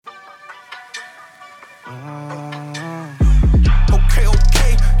Okay,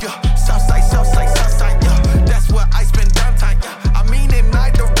 yeah. Southside, yeah. That's where I spend downtime, yeah. I mean, at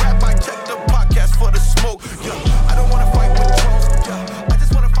night the rap, I check the podcast for the smoke, yeah. I don't wanna fight with trolls, yeah. I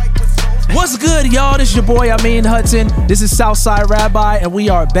just wanna fight with souls. What's good, y'all? This is your boy, Amin Hudson. This is Southside Rabbi, and we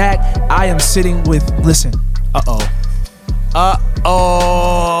are back. I am sitting with, listen.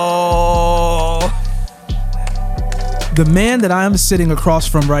 The man that I am sitting across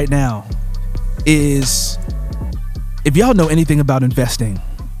from right now is, if y'all know anything about investing,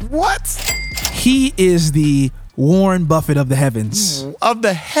 What? he is the Warren Buffett of the heavens. Of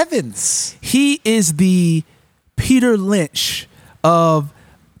the heavens. He is the Peter Lynch of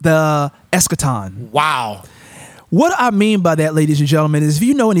the eschaton. Wow. What I mean by that, ladies and gentlemen, is if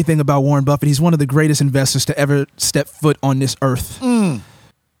you know anything about Warren Buffett, he's one of the greatest investors to ever step foot on this earth.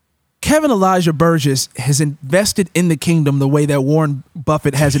 Kevin Elijah Burgess has invested in the kingdom the way that Warren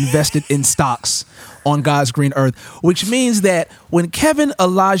Buffett has invested in stocks on God's green earth, which means that when Kevin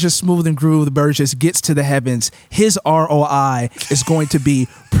Elijah Smooth and Groove Burgess gets to the heavens, his ROI is going to be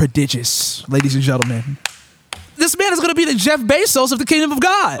prodigious, ladies and gentlemen. This man is going to be the Jeff Bezos of the kingdom of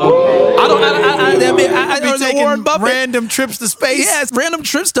God. Be taking Warren Buffett. random trips to space. Yes, random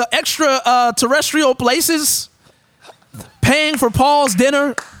trips to extra terrestrial places, paying for Paul's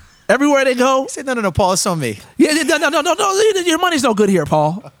dinner everywhere they go. He said, no, Paul, it's on me. Yeah, no, your money's no good here,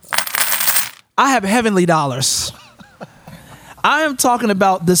 Paul. I have heavenly dollars. I am talking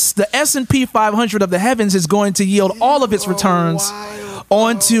about this. The S&P 500 of the heavens is going to yield all of its returns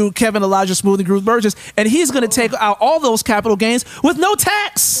onto Kevin Elijah Smooth and Groove Burgess, and he's going to take out all those capital gains with no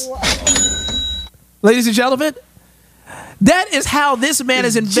tax. Ladies and gentlemen, that is how this man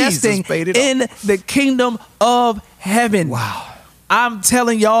is investing in the kingdom of heaven. Wow. I'm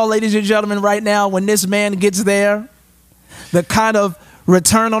telling y'all, ladies and gentlemen, right now, when this man gets there, the kind of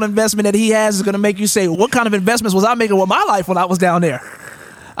return on investment that he has is going to make you say, what kind of investments was I making with my life when I was down there?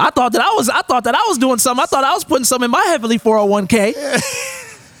 I thought that I was doing something. I thought I was putting something in my heavenly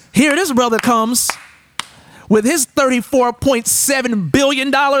 401k. Here this brother comes with his $34.7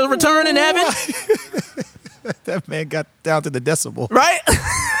 billion return in heaven. That man got down to the decibel. Right?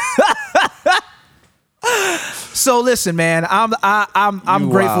 So listen, man, I'm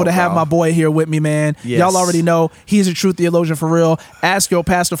grateful to have my boy here with me, man. Yes. Y'all already know he's a true theologian for real. Ask your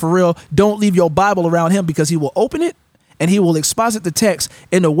pastor for real. Don't leave your Bible around him because he will open it and he will exposit the text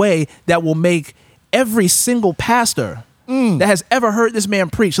in a way that will make every single pastor that has ever heard this man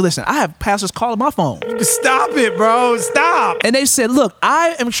preach. Listen, I have pastors calling my phone. Stop it, bro. Stop. And they said, look,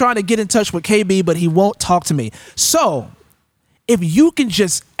 I am trying to get in touch with KB, but he won't talk to me. So if you can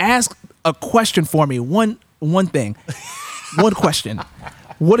just ask a question for me, one thing, one question.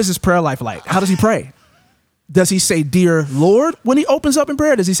 What is his prayer life like? How does he pray? Does he say, "Dear Lord," when he opens up in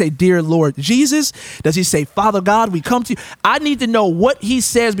prayer? Does he say, "Dear Lord Jesus"? Does he say, "Father God, we come to you"? I need to know what he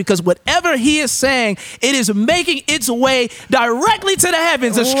says, because whatever he is saying, it is making its way directly to the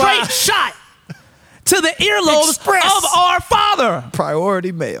heavens, a straight shot to the earlobes of our Father.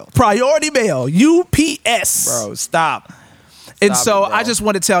 Priority mail. Priority mail, UPS. Bro, stop. And so I just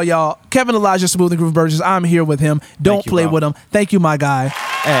want to tell y'all, Kevin Elijah Smooth and Groove Burgess, I'm here with him. Don't play with him. Thank you, my guy.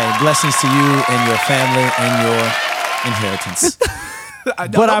 Hey, blessings to you and your family and your inheritance.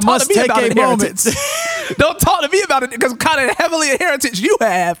 But I must take a moment. Don't talk to me about it, because kind of heavily inheritance you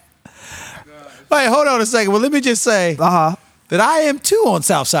have. Wait, hold on a second. Well, let me just say that I am too on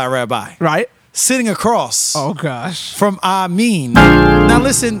Southside Rabbi. Right. Sitting across. Oh, gosh. From Amin. Now,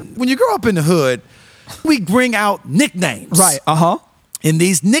 listen, when you grow up in the hood, we bring out nicknames. Right. And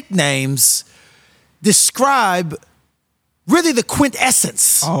these nicknames describe really the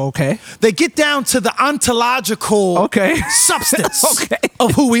quintessence. Oh, okay. They get down to the ontological substance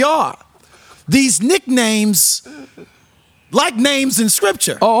of who we are. These nicknames, like names in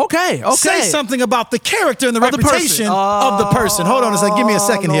scripture. Oh, okay. Say something about the character and the reputation of the person. Hold on a second. Give me a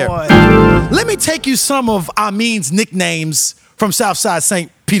second here. Let me take you some of Amin's nicknames from Southside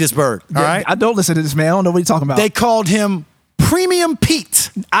St. Petersburg. All right. I don't listen to this man. I don't know what you're talking about. They called him Premium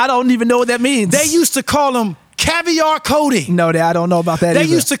Pete. I don't even know what that means. They used to call him Caviar Cody. No, I don't know about that. They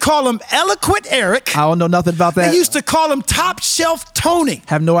used to call him Eloquent Eric. I don't know nothing about that. They used to call him Top Shelf Tony.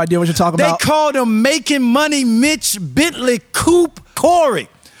 Have no idea what you're talking about. They called him Making Money Mitch Bentley Coop Corey.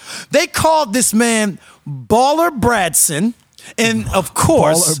 They called this man Baller Bradson. And of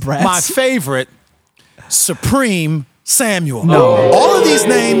course, my favorite, Supreme Samuel. No. All of these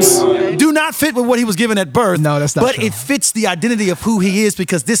names do do not fit with what he was given at birth. No, that's not But true. it fits the identity of who he is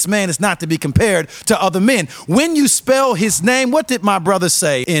because this man is not to be compared to other men. When you spell his name, what did my brother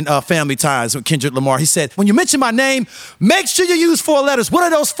say in Family Ties with Kendrick Lamar? He said, when you mention my name, make sure you use 4 letters. What are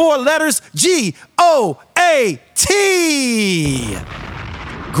those 4 letters? G-O-A-T.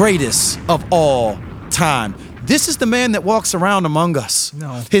 Greatest of all time. This is the man that walks around among us.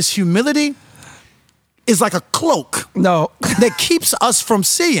 No. His humility is like a cloak No. that keeps us from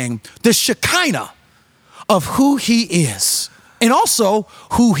seeing the Shekinah of who he is and also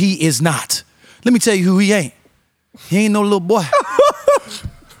who he is not. Let me tell you who he ain't. He ain't no little boy.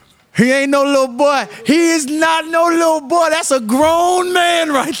 He ain't no little boy. He is not no little boy. That's a grown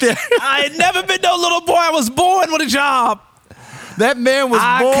man right there. I ain't never been no little boy. I was born with a job. That man was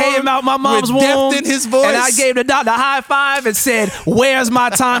born I came out my mom's with womb depth in his voice. and I gave the doctor a high five and said, "Where's my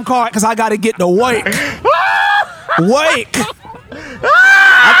time card? Because I got to get to work." Wake.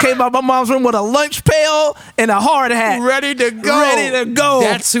 I came out my mom's room with a lunch pail and a hard hat. ready to go. Ready to go.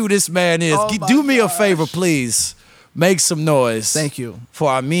 That's who this man is. Oh my Do me gosh. a favor, please. Make some noise. Thank you. For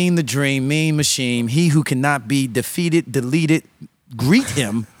I mean the dream, mean machine, he who cannot be defeated, deleted. Greet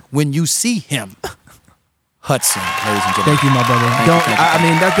him when you see him. Hudson, ladies and gentlemen. Thank you, my brother. Thank you, thank you. I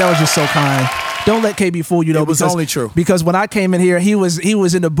mean, that was just so kind. Don't let KB fool you, though. It was only true. Because when I came in here, he was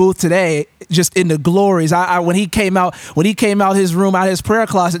in the booth today, just in the glories. When he came out his room, out his prayer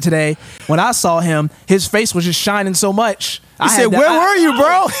closet today, when I saw him, his face was just shining so much. He said, "Where were you,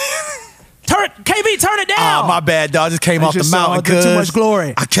 bro?" KB, turn it down. Oh, my bad, dog. I just came off the just saw mountain. too cuz. much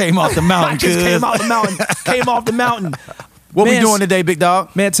glory. I came off the mountain. I just cuz. came off the mountain. Came off the mountain. What Man, we doing today, big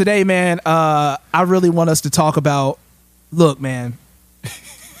dog? Man, today, man, I really want us to talk about, look, man,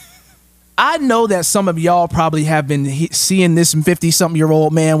 I know that some of y'all probably have been seeing this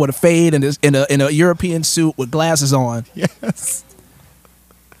 50-something-year-old man with a fade and in a European suit with glasses on. Yes.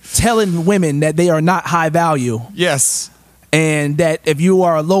 Telling women that they are not high value Yes. and that if you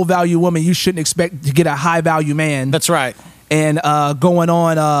are a low-value woman, you shouldn't expect to get a high-value man. That's right. And going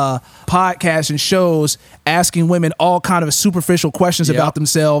on podcasts and shows asking women all kind of superficial questions Yep. about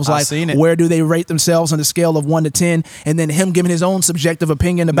themselves, I've like seen it. where do they rate themselves on a scale of 1 to 10, and then him giving his own subjective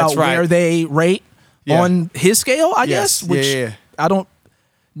opinion about That's right. where they rate Yeah. on his scale, I Yes. guess, which Yeah. I don't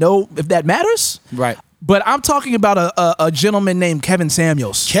know if that matters. Right. But I'm talking about a gentleman named Kevin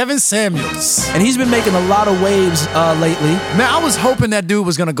Samuels. Kevin Samuels. And he's been making a lot of waves lately. Man, I was hoping that dude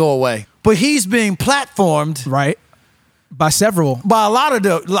was going to go away. But he's being platformed Right. By several. by a lot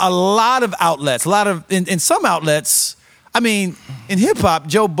of outlets. In some outlets, I mean, in hip hop,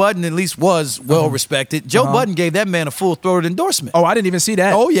 Joe Budden at least was well respected. Joe Budden gave that man a full-throated endorsement. Oh, I didn't even see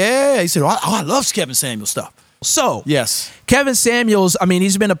that. Oh yeah, he said, "Oh, I love Kevin Samuels stuff." So, Yes. Kevin Samuels, I mean,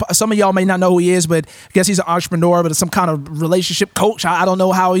 he's been some of y'all may not know who he is, but I guess he's an entrepreneur, but some kind of relationship coach. I don't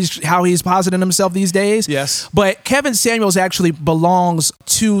know how he's positing himself these days. Yes. But Kevin Samuels actually belongs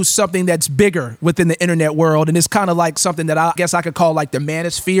to something that's bigger within the internet world, and it's kind of like something that I guess I could call like the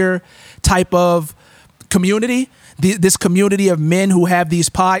manosphere type of community. This community of men who have these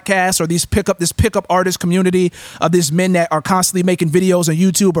podcasts or this pickup artist community of these men that are constantly making videos on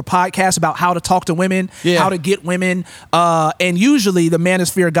YouTube or podcasts about how to talk to women, how to get women. And usually the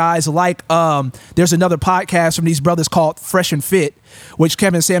manosphere guys like, there's another podcast from these brothers called Fresh and Fit, which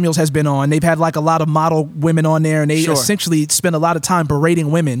Kevin Samuels has been on. They've had like a lot of model women on there, and they essentially spend a lot of time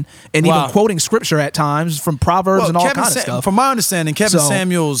berating women and even quoting scripture at times from Proverbs and all kinds of stuff. From my understanding, Kevin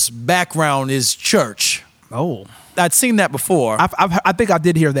Samuels' background is church. Oh. I'd seen that before. I think I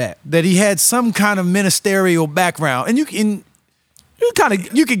did hear that. That he had some kind of ministerial background, and you can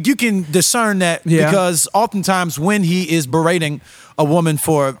discern that because oftentimes when he is berating a woman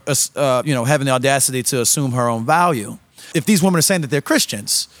for having the audacity to assume her own value, if these women are saying that they're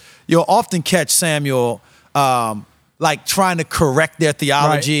Christians, you'll often catch Samuel like trying to correct their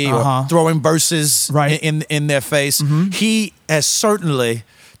theology or throwing verses in their face. Mm-hmm. He has certainly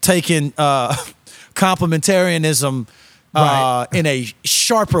taken complementarianism in a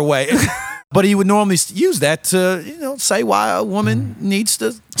sharper way. But he would normally use that to, say why a woman needs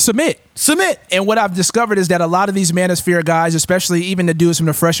to submit. And what I've discovered is that a lot of these manosphere guys, especially even the dudes from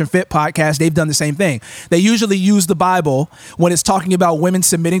the Fresh and Fit podcast, they've done the same thing. They usually use the Bible when it's talking about women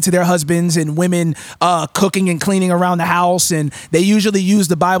submitting to their husbands and women cooking and cleaning around the house. And they usually use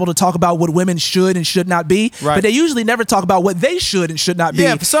the Bible to talk about what women should and should not be. Right. But they usually never talk about what they should and should not be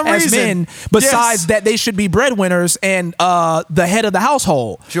for some as reason, men, besides that they should be breadwinners and the head of the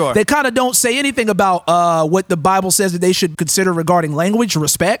household. Sure. They kind of don't say anything about what the Bible says that they should consider regarding language,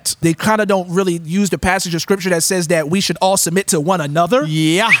 respect. They kind of don't really use the passage of scripture that says that we should all submit to one another.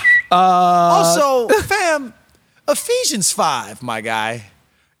 Also, fam, Ephesians 5, my guy,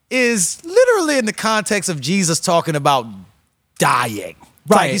 is literally in the context of Jesus talking about dying.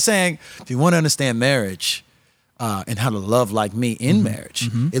 Right. Like he's saying, if you want to understand marriage and how to love like me in marriage,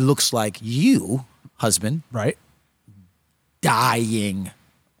 it looks like you, husband, Right. dying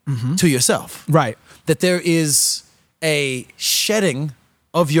to yourself. Right. That there is a shedding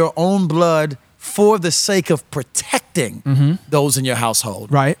of your own blood for the sake of protecting those in your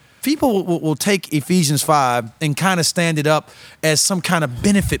household. Right. People will take Ephesians 5 and kind of stand it up as some kind of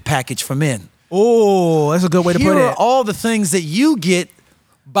benefit package for men. Oh, that's a good way to Here put are it. all the things that you get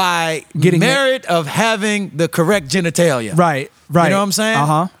by Getting merit of having the correct genitalia. Right. Right. You know what I'm saying?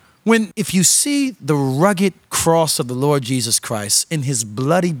 Uh-huh. If you see the rugged cross of the Lord Jesus Christ in his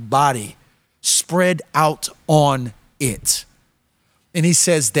bloody body spread out on it, and he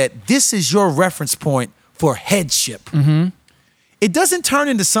says that this is your reference point for headship, it doesn't turn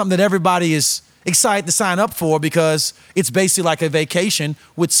into something that everybody is excited to sign up for because it's basically like a vacation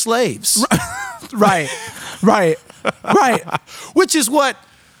with slaves. Right. Right. Right. Which is what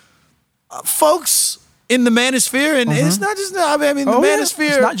folks in the manosphere, and it's not just, I mean, the manosphere.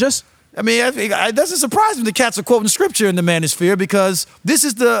 It's not just. I mean, it doesn't surprise me the cats are quoting scripture in the manosphere because this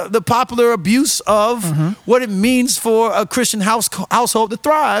is the popular abuse of what it means for a Christian household to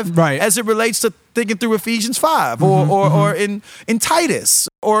thrive, Right. as it relates to thinking through Ephesians 5 or in Titus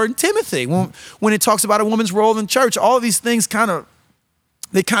or in Timothy when it talks about a woman's role in church. All of these things kind of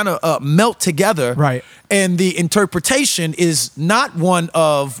melt together. Right. And the interpretation is not one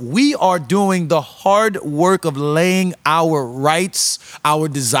of we are doing the hard work of laying our rights, our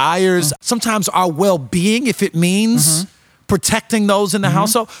desires, sometimes our well-being, if it means protecting those in the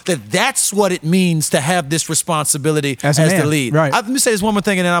household, that's what it means to have this responsibility as a the man. lead. Right. Let me say this one more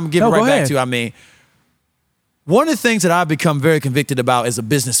thing and then I'm going to give it right back to you. I mean, one of the things that I've become very convicted about as a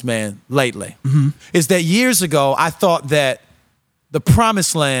businessman lately is that years ago, I thought that the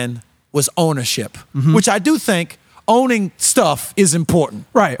promised land was ownership, which I do think owning stuff is important.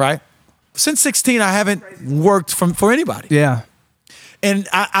 Right. Right. Since 16, I haven't worked for anybody. Yeah. And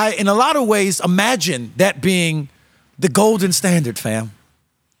I, in a lot of ways, imagine that being the golden standard, fam.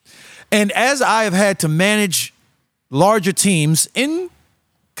 And as I have had to manage larger teams in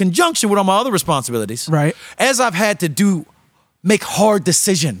conjunction with all my other responsibilities, Right. as I've had to make hard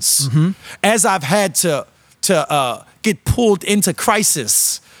decisions, as I've had to get pulled into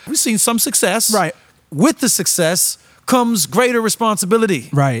crisis, we've seen some success. Right. With the success comes greater responsibility.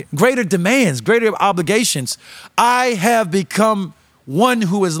 Right. Greater demands, greater obligations. I have become one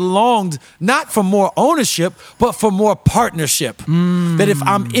who has longed not for more ownership, but for more partnership. That if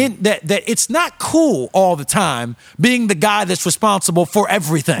I'm in that it's not cool all the time being the guy that's responsible for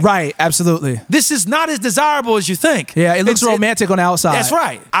everything. Right. Absolutely. This is not as desirable as you think. Yeah. It looks It's- romantic on the outside. That's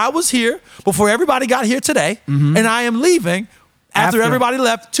right. I was here before everybody got here today, and I am leaving after everybody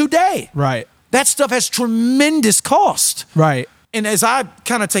left today. Right. That stuff has tremendous cost. Right. And as I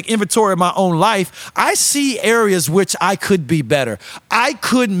kind of take inventory of my own life, I see areas which I could be better. I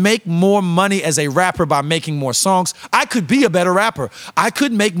could make more money as a rapper by making more songs. I could be a better rapper. I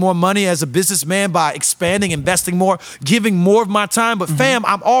could make more money as a businessman by expanding, investing more, giving more of my time. But fam,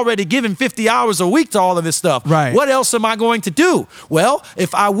 I'm already giving 50 hours a week to all of this stuff. Right. What else am I going to do? Well,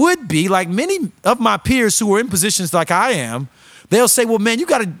 if I would be like many of my peers who are in positions like I am, they'll say, well, man, you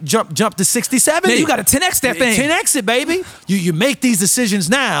got to jump to 60, 70. Man, you got to 10X that thing. 10X it, baby. You make these decisions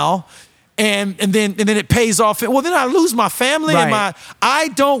now, and then it pays off. Well, then I lose my family and Right. I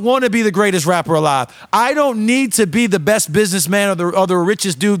don't want to be the greatest rapper alive. I don't need to be the best businessman or the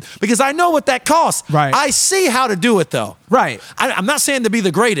richest dude because I know what that costs. Right. I see how to do it though. Right. I'm not saying to be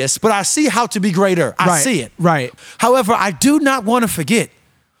the greatest, but I see how to be greater. I Right. see it. Right. However, I do not want to forget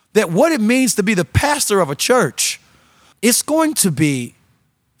that what it means to be the pastor of a church, it's going to be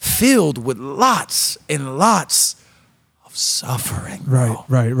filled with lots and lots of suffering. Bro.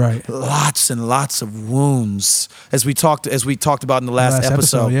 Right. Lots and lots of wounds, as we talked about in the last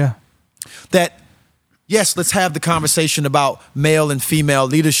episode. Yeah. That yes, let's have the conversation about male and female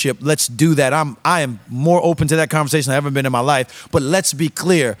leadership. Let's do that. I am more open to that conversation than I've ever been in my life. But let's be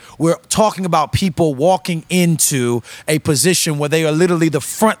clear. We're talking about people walking into a position where they are literally the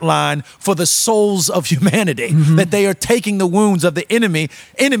front line for the souls of humanity. That they are taking the wounds of the enemies,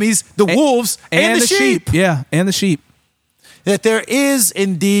 the wolves, and the sheep. Yeah, and the sheep. That there is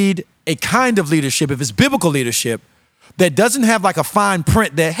indeed a kind of leadership, if it's biblical leadership, that doesn't have like a fine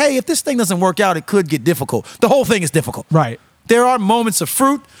print that, hey, if this thing doesn't work out, it could get difficult. The whole thing is difficult. Right. There are moments of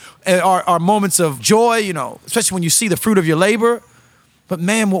fruit, are moments of joy, you know, especially when you see the fruit of your labor. But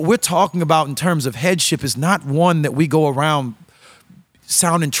man, what we're talking about in terms of headship is not one that we go around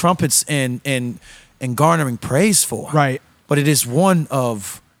sounding trumpets and garnering praise for. Right. But it is one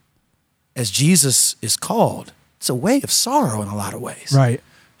of as Jesus is called, it's a way of sorrow in a lot of ways. Right.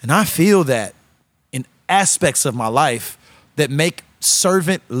 And I feel that in aspects of my life that make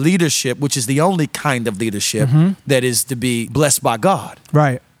servant leadership, which is the only kind of leadership that is to be blessed by God,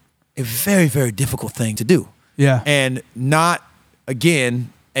 Right. a very, very difficult thing to do. Yeah. And not,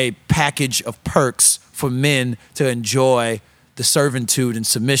 again, a package of perks for men to enjoy the servitude and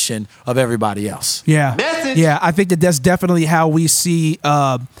submission of everybody else. Yeah. Message. Yeah, I think that that's definitely how we see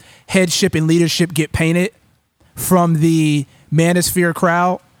headship and leadership get painted from the manosphere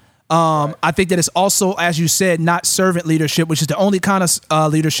crowd. I think that it's also, as you said, not servant leadership, which is the only kind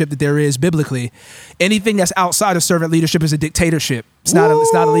of leadership that there is biblically. Anything that's outside of servant leadership is a dictatorship. It's not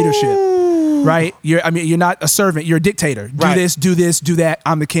a leadership, right? You're not a servant. You're a dictator. Right. Do this, do that.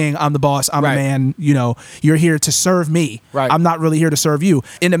 I'm the king. I'm the boss. I'm Right. the man. You're here to serve me. Right. I'm not really here to serve you.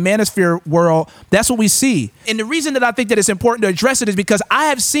 In the manosphere world, that's what we see. And the reason that I think that it's important to address it is because I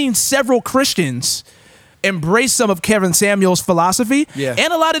have seen several Christians embrace some of Kevin Samuel's philosophy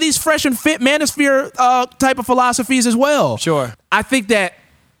and a lot of these fresh and fit manosphere type of philosophies as well. Sure. I think that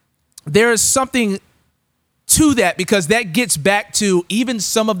there is something to that because that gets back to even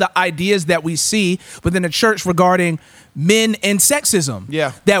some of the ideas that we see within the church regarding men and sexism.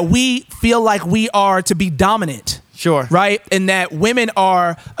 Yeah. That we feel like we are to be dominant. Sure. Right? And that women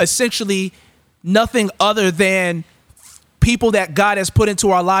are essentially nothing other than people that God has put into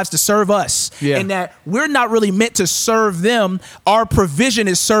our lives to serve us. Yeah. And that we're not really meant to serve them. Our provision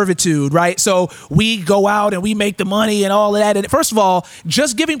is servitude, right? So we go out and we make the money and all of that. And first of all,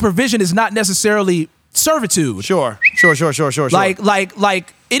 just giving provision is not necessarily servitude. Sure.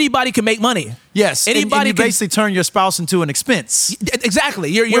 Like anybody can make money. Yes. Anybody and you can basically turn your spouse into an expense.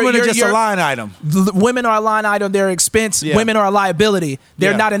 Exactly. Women are just a line item. Women are a line item. They're expense. Yeah. Women are a liability.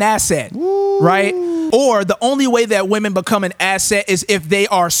 They're Yeah. not an asset, right? Or the only way that women become an asset is if they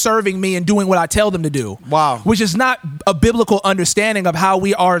are serving me and doing what I tell them to do. Wow. Which is not a biblical understanding of how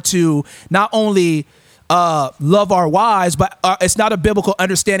we are to not only love our wives, but it's not a biblical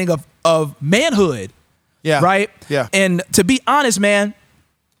understanding of manhood. Yeah. Right? Yeah. And to be honest, man,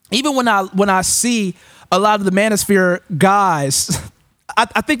 even when I see a lot of the manosphere guys,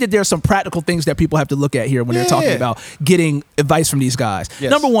 I think that there's some practical things that people have to look at here when they're talking about getting advice from these guys.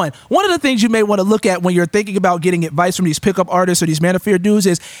 Yes. Number one of the things you may want to look at when you're thinking about getting advice from these pickup artists or these manosphere dudes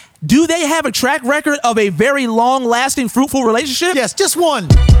is, do they have a track record of a very long-lasting, fruitful relationship? Yes, just one.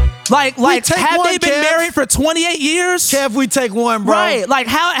 Like take have one, they been Kev. married for 28 years? Kev, we take one, bro. Right. Like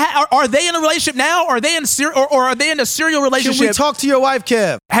how are they in a relationship now? Are they in or are they in a serial relationship? Can we talk to your wife,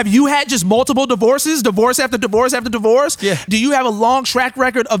 Kev? Have you had just multiple divorces, divorce after divorce after divorce? Yeah. Do you have a long track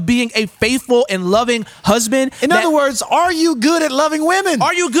record of being a faithful and loving husband? In other words, are you good at loving women?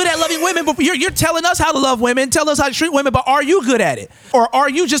 Are you good at loving women? But you're telling us how to love women, tell us how to treat women, but are you good at it? Or are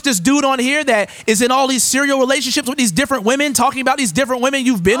you just this dude on here that is in all these serial relationships with these different women, talking about these different women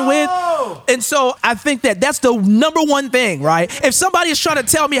you've been with? And so I think that that's the number one thing, right? If somebody is trying to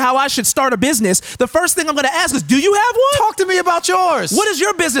tell me how I should start a business, the first thing I'm going to ask is, do you have one? Talk to me about yours. What is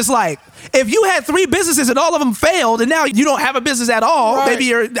your business like? If you had 3 businesses and all of them failed and now you don't have a business at all, Right. maybe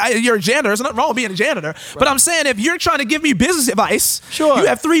you're a janitor. There's nothing wrong with being a janitor. But I'm saying if you're trying to give me business advice, Sure. you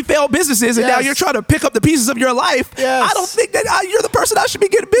have 3 failed businesses and now Yes. you're trying to pick up the pieces of your life. Yes. I don't think that you're the person I should be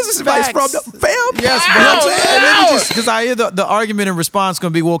getting business advice from, Facts. fam. Yes, You know what I'm bro. saying? And let me just, because I hear the argument in response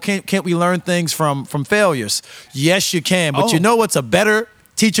going to be, well, can't we learn things from failures? Yes, you can. But Oh. you know what's a better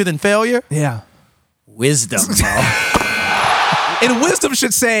teacher than failure? Yeah. Wisdom, bro. And wisdom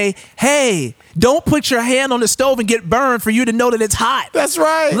should say, hey, don't put your hand on the stove and get burned for you to know that it's hot. That's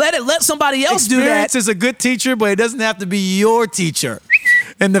right. Let somebody else do Experience that. is a good teacher, but it doesn't have to be your teacher.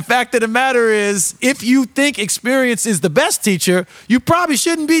 And the fact of the matter is, if you think experience is the best teacher, you probably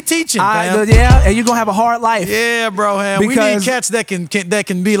shouldn't be teaching, fam. Yeah, and you're going to have a hard life. Yeah, bro, man. We Because- need cats that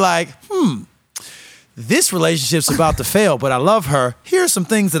can be like, this relationship's about to fail, but I love her. Here are some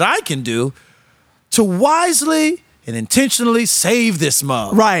things that I can do to wisely and intentionally save this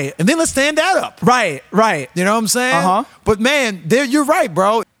mug. Right. And then let's stand that up. Right. You know what I'm saying? Uh-huh. But man, you're right,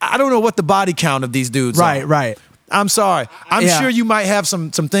 bro. I don't know what the body count of these dudes are. Right. I'm sorry. I'm Yeah. sure you might have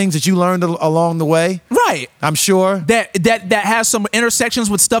some things that you learned along the way. Right. I'm sure. That has some intersections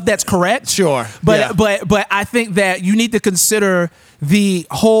with stuff that's correct. Sure. But Yeah. but I think that you need to consider the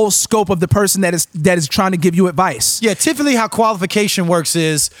whole scope of the person that is trying to give you advice. Yeah, typically how qualification works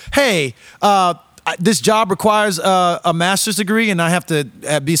is, hey, this job requires a master's degree and I have to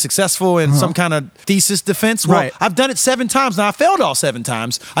be successful in some kind of thesis defense. Well, Right. I've done it 7 times. Now, I failed all 7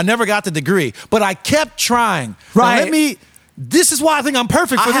 times. I never got the degree, but I kept trying. Right. Now, this is why I think I'm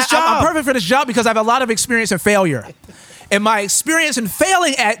perfect for this job. I'm perfect for this job because I have a lot of experience in failure. And my experience in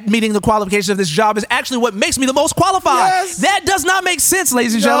failing at meeting the qualifications of this job is actually what makes me the most qualified. Yes. That does not make sense,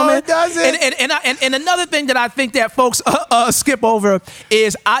 ladies and No, gentlemen. it doesn't. And another thing that I think that folks skip over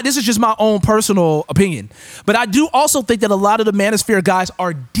is, this is just my own personal opinion, but I do also think that a lot of the manosphere guys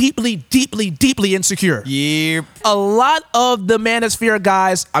are deeply, deeply, deeply insecure. Yep. A lot of the manosphere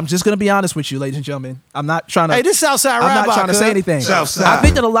guys, I'm just going to be honest with you, ladies and gentlemen. I'm not trying to. Hey, this Southside I'm Rabbi, not trying to say anything. Southside. I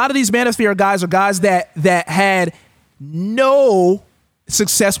think that a lot of these manosphere guys are guys that had no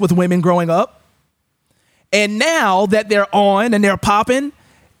success with women growing up, and now that they're on and they're popping,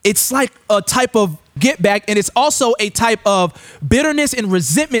 it's like a type of get back, and it's also a type of bitterness and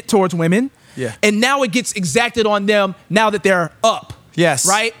resentment towards women. Yeah. And now it gets exacted on them now that they're up. Yes.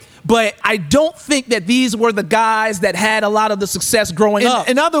 Right? But I don't think that these were the guys that had a lot of the success growing up.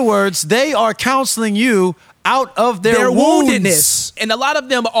 In other words, they are counseling you out of their wounds. woundedness. And a lot of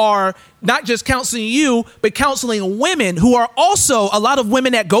them are not just counseling you, but counseling women who are also, a lot of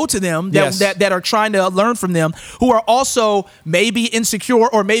women that go to them, Yes. that are trying to learn from them, who are also maybe insecure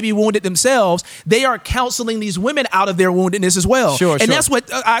or maybe wounded themselves. They are counseling these women out of their woundedness as well. Sure, and sure. that's what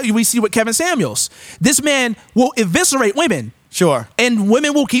we see with Kevin Samuels. This man will eviscerate women. Sure. And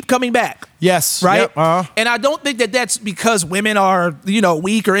women will keep coming back. Yes. Right? Yep. Uh-huh. And I don't think that that's because women are,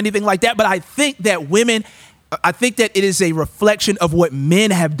 weak or anything like that. But I think that it is a reflection of what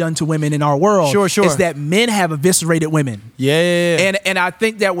men have done to women in our world. Sure, sure. Is that men have eviscerated women. Yeah. And I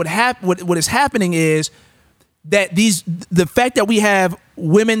think that what is happening is that the fact that we have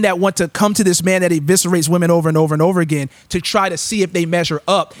women that want to come to this man that eviscerates women over and over and over again to try to see if they measure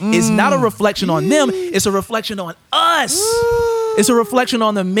up is not a reflection on them. It's a reflection on us. It's a reflection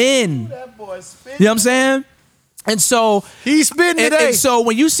on the men. That boy spit. You know what I'm saying? And so He's spitting today. and so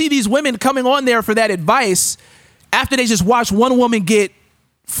when you see these women coming on there for that advice, after they just watch one woman get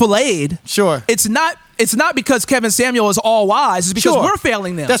filleted, Sure. it's not because Kevin Samuel is all wise. It's because we're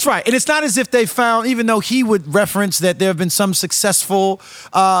failing them. That's right. And it's not as if they found, even though he would reference that there have been some successful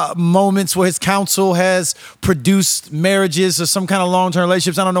moments where his counsel has produced marriages or some kind of long-term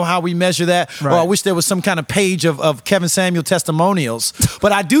relationships. I don't know how we measure that. Right. Or I wish there was some kind of page of Kevin Samuel testimonials.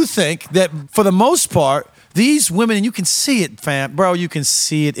 But I do think that for the most part, these women, and you can see it, fam, bro, you can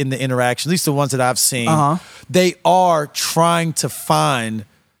see it in the interaction, at least the ones that I've seen. They are trying to find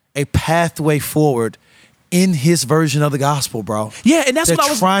a pathway forward in his version of the gospel, bro. Yeah, and that's They're what I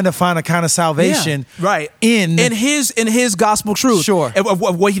was trying to find a kind of salvation, right? In his gospel truth, Sure. of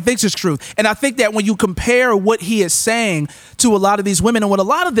what he thinks is truth. And I think that when you compare what he is saying to a lot of these women and what a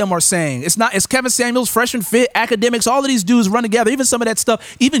lot of them are saying, it's Kevin Samuels, Fresh and Fit, academics, all of these dudes run together. Even some of that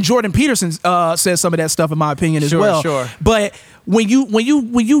stuff, even Jordan Peterson says some of that stuff in my opinion as well. Sure. But when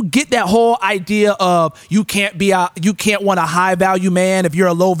you get that whole idea of you can't want a high value man if you're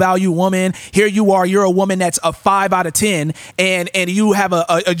a low value woman. Here you are, you're a woman that's a 5 out of 10, and you have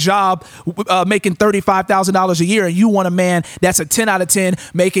a job making $35,000 a year, and you want a man that's a 10 out of 10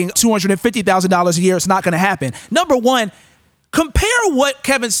 making $250,000 a year. It's not going to happen. Number one, compare what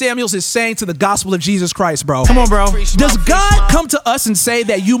Kevin Samuels is saying to the gospel of Jesus Christ, bro. Come on, bro. Does God come to us and say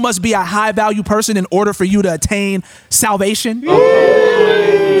that you must be a high value person in order for you to attain salvation? He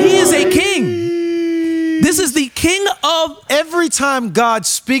is a king. This is the king of... Every time God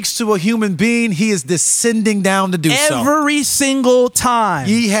speaks to a human being, he is descending down to do so. Every single time.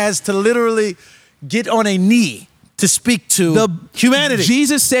 He has to literally get on a knee to speak to humanity.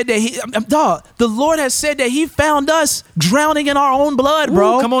 Jesus said that the Lord has said that he found us drowning in our own blood,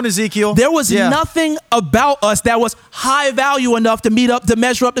 bro. Ooh, come on, Ezekiel. There was nothing about us that was high value enough to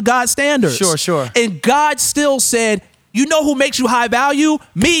measure up to God's standards. Sure. And God still said, you know who makes you high value?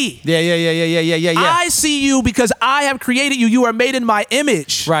 Me. Yeah. I see you because I have created you. You are made in my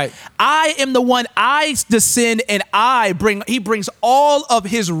image. Right. I am the one. I descend and he brings all of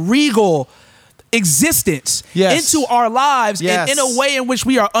his regal existence into our lives and in a way in which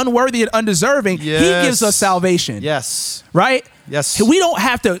we are unworthy and undeserving. He gives us salvation. Yes. Right? Yes. We don't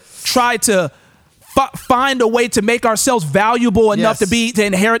have to try to find a way to make ourselves valuable enough to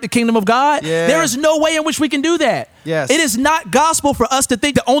inherit the kingdom of God. Yeah. There is no way in which we can do that. Yes. It is not gospel for us to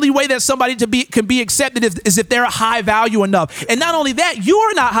think the only way that somebody can be accepted is if they're high value enough. And not only that, you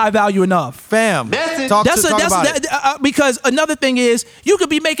are not high value enough. Fam. Talk about it. Because another thing is, you could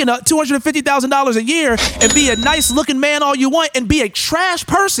be making $250,000 a year and be a nice looking man all you want and be a trash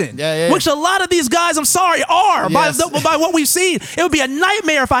person. Yeah. Which a lot of these guys, I'm sorry, are by what we've seen. It would be a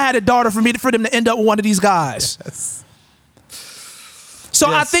nightmare if I had a daughter for them to end up with one of these guys. Yes. So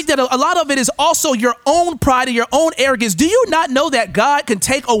I think that a lot of it is also your own pride and your own arrogance. Do you not know that God can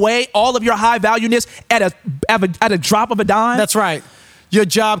take away all of your high valueness at a drop of a dime? That's right. Your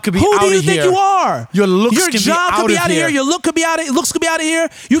job could be Who out do you of think here. you are? Your looks Your can be job out could be of out of here. here. Your looks could be out of here.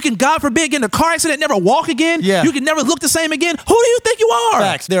 You can, God forbid, get in a car accident, never walk again. Yeah. You can never look the same again. Who do you think you are?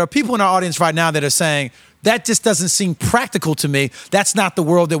 Facts. There are people in our audience right now that are saying, that just doesn't seem practical to me. That's not the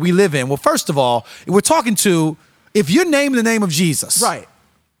world that we live in. Well, first of all, we're talking to, if you're naming the name of Jesus, Right.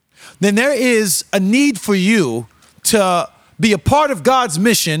 then there is a need for you to be a part of God's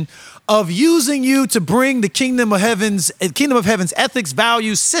mission of using you to bring the kingdom of heaven's ethics,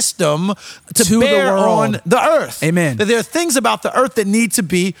 values, system to the bear world. on the earth. Amen. That there are things about the earth that need to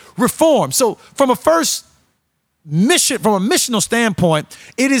be reformed. So from a missional standpoint,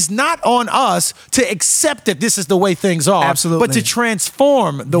 it is not on us to accept that this is the way things are, Absolutely. but to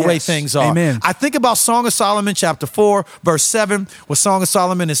transform the way Yes. things are. Amen. I think about Song of Solomon, chapter 4, verse 7, where Song of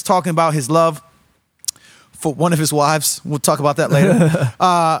Solomon is talking about his love for one of his wives. We'll talk about that later.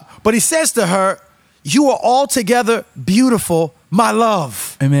 But he says to her, "You are altogether beautiful, my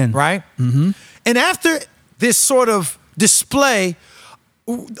love." Amen. Right? Mm-hmm. And after this sort of display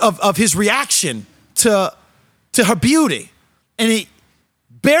of his reaction to her beauty, and he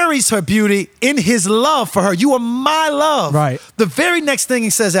buries her beauty in his love for her. You are my love. Right. The very next thing he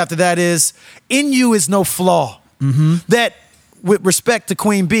says after that is, "In you is no flaw." Mm-hmm. That, with respect to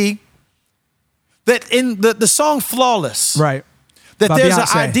Queen Bee, that in the song Flawless, Right. that By there's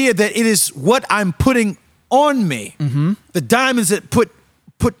Beyonce. an idea that it is what I'm putting on me, the diamonds that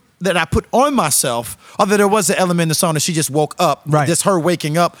that I put on myself, although there was an element in the song that she just woke up, Right. just her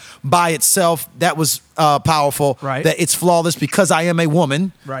waking up by itself, that was powerful, Right. that it's flawless because I am a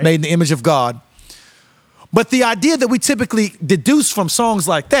woman Right. made in the image of God. But the idea that we typically deduce from songs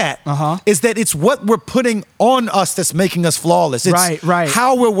like that is that it's what we're putting on us that's making us flawless. It's Right.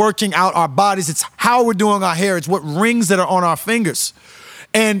 how we're working out our bodies. It's how we're doing our hair. It's what rings that are on our fingers.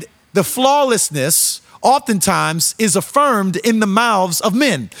 And the flawlessness oftentimes is affirmed in the mouths of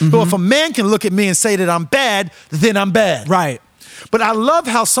men. So if a man can look at me and say that I'm bad, then I'm bad. Right. But I love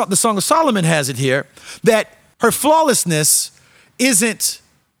how the Song of Solomon has it here, that her flawlessness isn't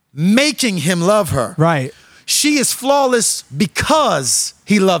making him love her. Right. She is flawless because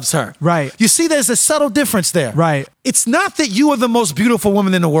he loves her. Right. You see, there's a subtle difference there. Right. It's not that you are the most beautiful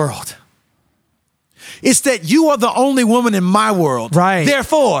woman in the world. It's that you are the only woman in my world. Right.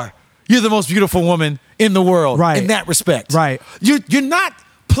 Therefore, you're the most beautiful woman in the world. Right. In that respect. Right. You're not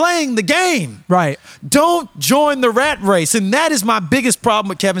playing the game. Right. Don't join the rat race. And that is my biggest problem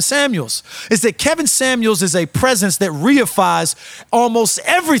with Kevin Samuels, is that Kevin Samuels is a presence that reifies almost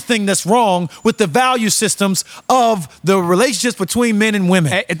everything that's wrong with the value systems of the relationships between men and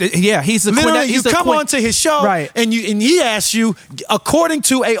women. Yeah, he's the Literally, he's you the come onto his show, Right. and he asks you, according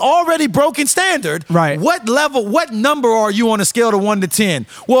to a already broken standard, Right. what number are you on a scale of 1 to 10?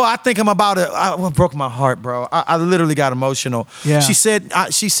 Well, I think I'm about it broke my heart, bro. I literally got emotional. Yeah.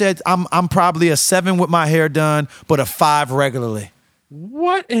 She said, I'm probably a 7 with my hair done, but a 5 regularly.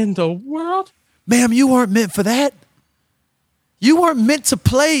 What in the world? Ma'am, you weren't meant for that. You weren't meant to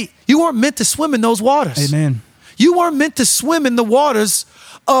play. You weren't meant to swim in those waters. Amen. You weren't meant to swim in the waters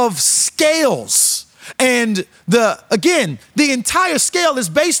of scales. And the entire scale is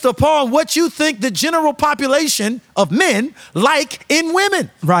based upon what you think the general population of men like in women.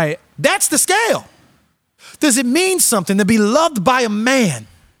 Right. That's the scale. Does it mean something to be loved by a man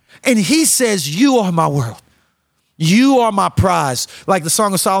and he says, "You are my world. You are my prize"? Like the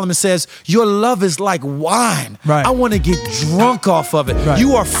Song of Solomon says, "Your love is like wine. Right. I want to get drunk off of it. Right.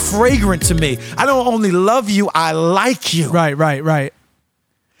 You are fragrant to me. I don't only love you, I like you." Right.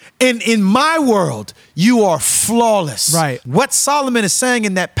 And in my world, you are flawless. Right. What Solomon is saying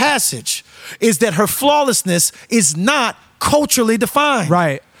in that passage is that her flawlessness is not culturally defined.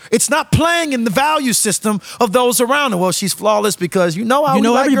 Right. It's not playing in the value system of those around her. Well, she's flawless because you know how we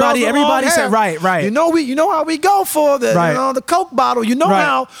like everybody. girls with Everybody long said hair. right. You know how we go for the Right. the Coke bottle. You know Right.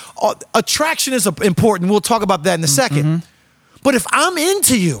 how attraction is important. We'll talk about that in a second. But if I'm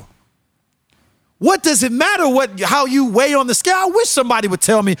into you, what does it matter how you weigh on the scale? I wish somebody would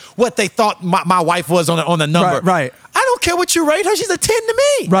tell me what they thought my wife was on the number. Right. I don't care what you rate her. She's a 10 to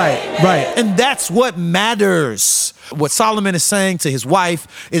me. Right. And that's what matters. What Solomon is saying to his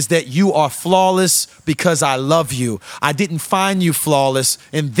wife is that you are flawless because I love you. I didn't find you flawless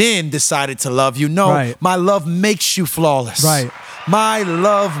and then decided to love you. No, Right. my love makes you flawless. Right. My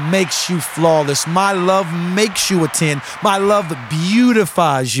love makes you flawless. My love makes you a 10. My love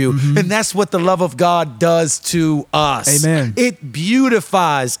beautifies you. And that's what the love of God does to us. Amen. It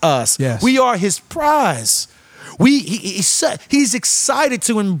beautifies us. Yes. We are his prize. He's excited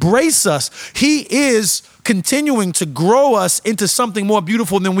to embrace us. He is continuing to grow us into something more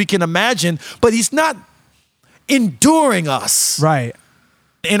beautiful than we can imagine, but he's not enduring us. Right.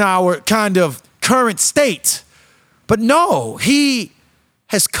 in our kind of current state. But no, he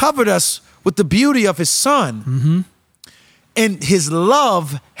has covered us with the beauty of his son. And his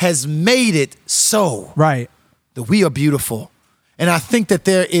love has made it so Right. that we are beautiful. And I think that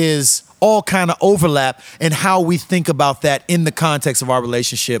there is all kind of overlap in how we think about that in the context of our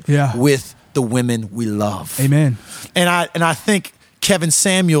relationship with the women we love. Amen. And I think Kevin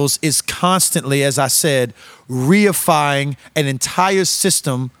Samuels is constantly, as I said, reifying an entire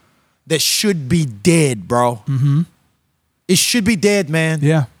system that should be dead, bro. It should be dead, man.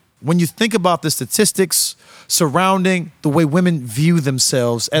 Yeah. When you think about the statistics surrounding the way women view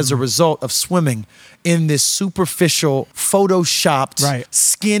themselves as a result of swimming in this superficial, photoshopped, Right.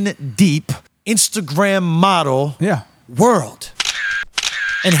 skin deep, Instagram model Yeah. world.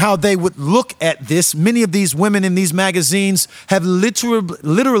 And how they would look at this. Many of these women in these magazines have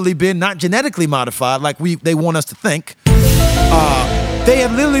literally been not genetically modified like they want us to think. They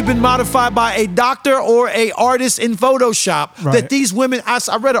have literally been modified by a doctor or a artist in Photoshop. Right. That these women, I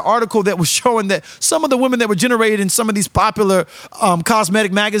read an article that was showing that some of the women that were generated in some of these popular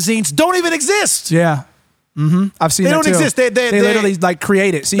cosmetic magazines don't even exist. Yeah. I've seen They that don't too. exist. They literally like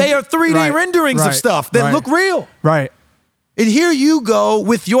create it. See, They are 3D Right. renderings of Right. stuff that Right. look real. Right. And here you go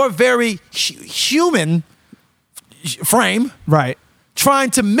with your very human frame Right. trying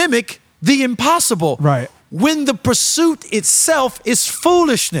to mimic the impossible. Right. When the pursuit itself is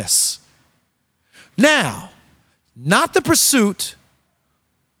foolishness. Now, not the pursuit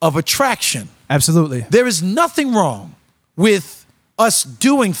of attraction. Absolutely. There is nothing wrong with us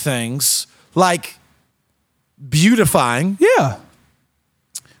doing things like beautifying. Yeah.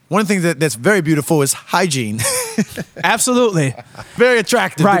 One of the things that's very beautiful is hygiene. Absolutely. Very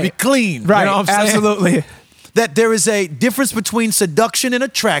attractive to be Right. clean. Right. You know what I'm saying? Absolutely. That there is a difference between seduction and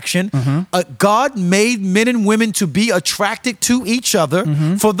attraction. Mm-hmm. God made men and women to be attracted to each other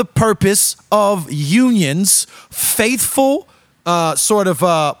Mm-hmm. for the purpose of unions, faithful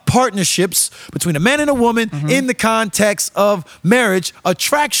partnerships between a man and a woman Mm-hmm. in the context of marriage.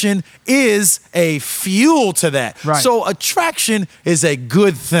 Attraction is a fuel to that. Right. So attraction is a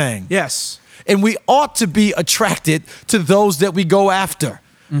good thing. Yes. And we ought to be attracted to those that we go after.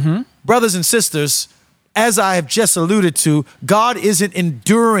 Mm-hmm. Brothers and sisters, as I have just alluded to, God isn't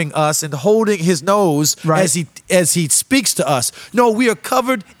enduring us and holding his nose Right. as he speaks to us. No, we are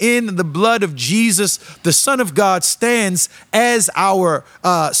covered in the blood of Jesus. The Son of God stands as our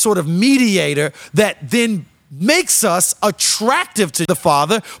sort of mediator that then makes us attractive to the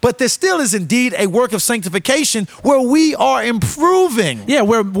Father, but there still is indeed a work of sanctification where we are improving. Yeah,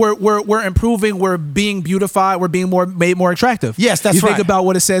 we're improving. We're being beautified. We're being made more attractive. Yes, that's you right. think about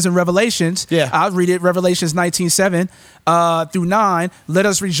what it says in Revelations. Yeah. I'll read it. Revelations 19:7 through 9. Let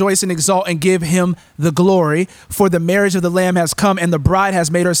us rejoice and exalt and give him the glory. For the marriage of the Lamb has come, and the bride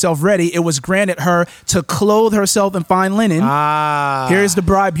has made herself ready. It was granted her to clothe herself in fine linen. Here is the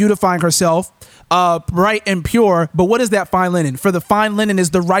bride beautifying herself. Bright and pure, but what is that fine linen? For the fine linen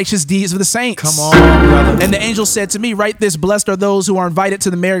is the righteous deeds of the saints. Come on, brother. And the angel said to me, write this, blessed are those who are invited to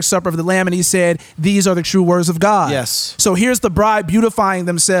the marriage supper of the Lamb. And he said, these are the true words of God. Yes. So here's the bride beautifying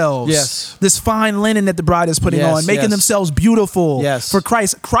themselves. Yes. This fine linen that the bride is putting Yes, on, making yes. themselves beautiful Yes. for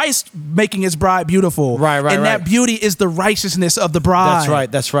Christ. Christ making his bride beautiful. Right, And that beauty is the righteousness of the bride.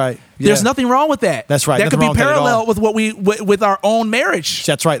 That's right. There's Yeah. nothing wrong with that. That's right. That Nothing could wrong be with that at all. parallel with what we with our own marriage.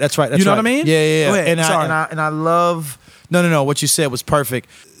 That's right. That's You know right. what I mean? Yeah. Go ahead. Sorry. And I love. No. What you said was perfect.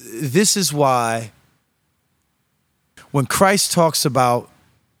 This is why when Christ talks about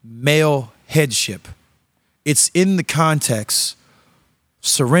male headship, it's in the context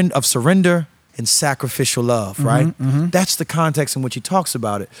of surrender and sacrificial love, right? That's the context in which he talks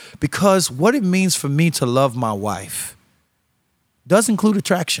about it. Because what it means for me to love my wife does include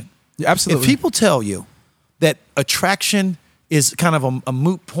attraction. Absolutely. If people tell you that attraction is kind of a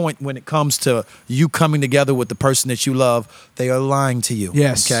moot point when it comes to you coming together with the person that you love, they are lying to you.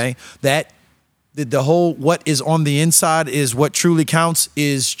 Yes. Okay? That the whole what is on the inside is what truly counts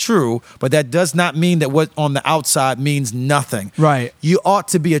is true, but that does not mean that what on the outside means nothing. Right. You ought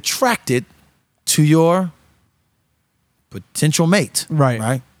to be attracted to your potential mate. Right.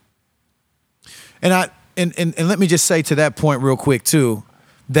 Right. And let me just say to that point real quick too,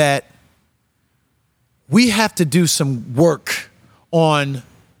 that we have to do some work on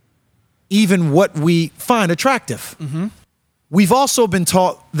even what we find attractive. We've also been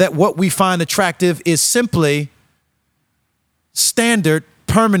taught that what we find attractive is simply standard,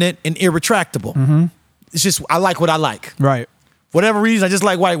 permanent, and irretractable. It's just, I like what I like. Right. For whatever reason, I just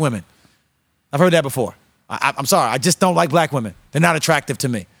like white women. I've heard that before. I'm sorry, I just don't like black women. They're not attractive to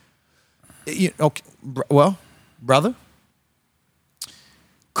me. Okay, well, brother,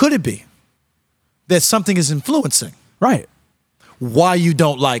 Could it be that something is influencing Right. why you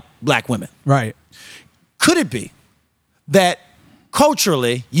don't like black women? Right. Could it be that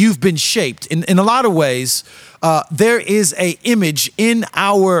culturally you've been shaped in a lot of ways? There is a image in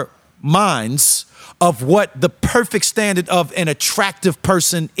our minds of what the perfect standard of an attractive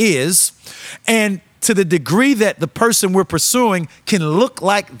person is, and to the degree that the person we're pursuing can look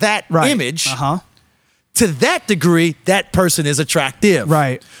like that image, to that degree, that person is attractive.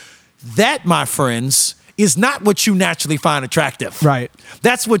 Right. That, my friends, is not what you naturally find attractive. Right.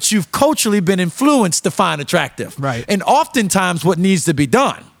 That's what you've culturally been influenced to find attractive. Right. And oftentimes what needs to be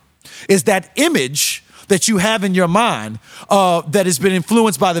done is that image that you have in your mind that has been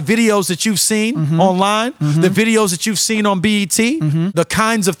influenced by the videos that you've seen online, the videos that you've seen on BET, the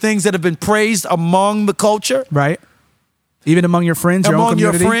kinds of things that have been praised among the culture. Right. Even among your friends, your own Among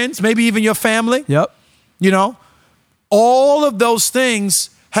your community. friends, maybe even your family. Yep. You know, all of those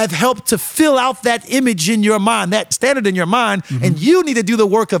things have helped to fill out that image in your mind, that standard in your mind, and you need to do the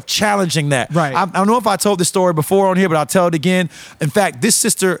work of challenging that. Right. I don't know if I told this story before on here, but I'll tell it again. In fact, this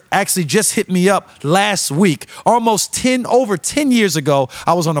sister actually just hit me up last week. Over 10 years ago,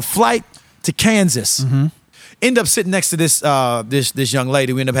 I was on a flight to Kansas. End up sitting next to this young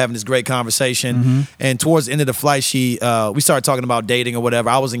lady. We ended up having this great conversation. And towards the end of the flight, we started talking about dating or whatever.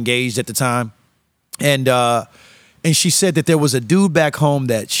 I was engaged at the time. And she said that there was a dude back home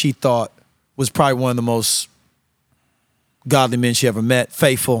that she thought was probably one of the most godly men she ever met.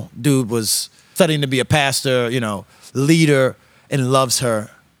 Faithful. Dude was studying to be a pastor, leader, and loves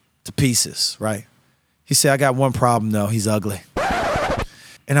her to pieces, right? He said, I got one problem though. He's ugly.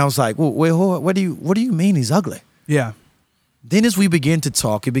 And I was like, well, wait, what do you mean he's ugly? Yeah. Then as we began to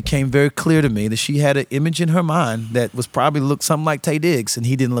talk, it became very clear to me that she had an image in her mind that was probably looked something like Taye Diggs, and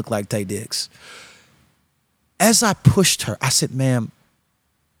he didn't look like Taye Diggs. As I pushed her, I said, ma'am,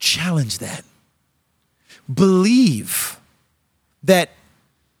 challenge that. Believe that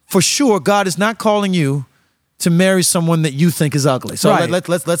for sure God is not calling you to marry someone that you think is ugly. So Right. let's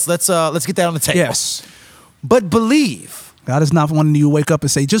get that on the table. Yes. But believe. God is not wanting you to wake up and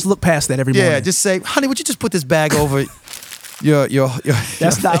say, just look past that every morning. Yeah, just say, honey, would you just put this bag over your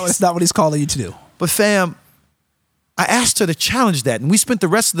That's not what he's calling you to do. But fam, I asked her to challenge that, and we spent the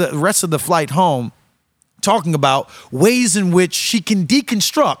rest of the flight home talking about ways in which she can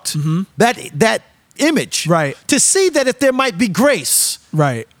deconstruct that image, Right. to see that if there might be grace,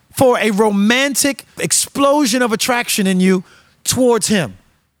 Right. for a romantic explosion of attraction in you towards him.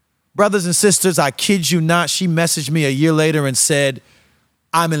 Brothers and sisters, I kid you not, she messaged me a year later and said,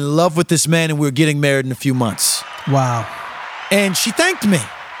 I'm in love with this man and we're getting married in a few months. Wow. And she thanked me.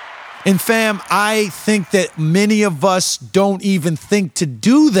 And fam, I think that many of us don't even think to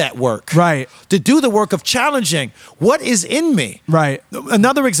do that work. Right. To do the work of challenging what is in me. Right.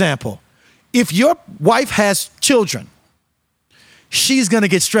 Another example. If your wife has children, she's going to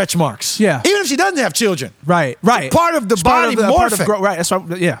get stretch marks. Yeah. Even if she doesn't have children. Right. Right. Part of the It's body morphing. right. That's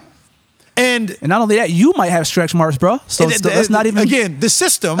right. Yeah. And not only that, you might have stretch marks, bro. So that's not even again the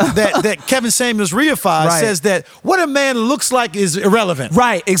system that Kevin Samuels reifies Right. says that what a man looks like is irrelevant.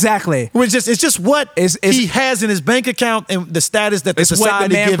 Right. Exactly. It's just what he has in his bank account and the status that the It's what society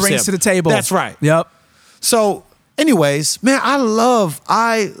the man gives brings him. to the table. That's right. Yep. So, anyways, man, I love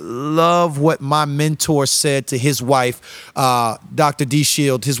what my mentor said to his wife, Dr. D.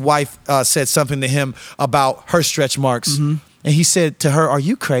 Shield. His wife said something to him about her stretch marks. And he said to her, are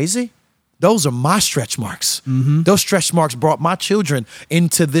you crazy? Those are my stretch marks. Those stretch marks brought my children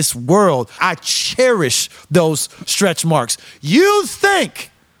into this world. I cherish those stretch marks. You think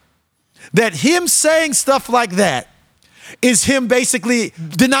that him saying stuff like that is him basically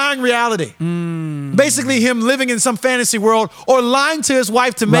denying reality. Basically him living in some fantasy world or lying to his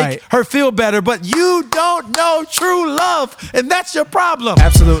wife to make Right. her feel better. But you don't know true love, and that's your problem.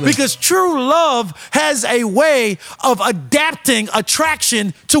 Absolutely. Because true love has a way of adapting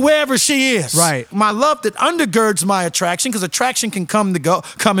attraction to wherever she is. Right. My love that undergirds my attraction, because attraction can come and go.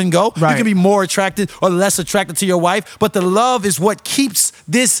 Right. You can be more attracted or less attracted to your wife, but the love is what keeps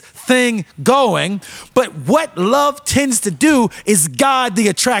this thing going. But what love tends to do is guide the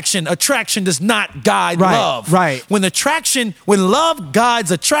attraction. Attraction does not guide Right, love. right. When love guides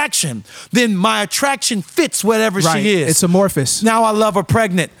attraction, then my attraction fits whatever Right. she is. It's amorphous. Now I love her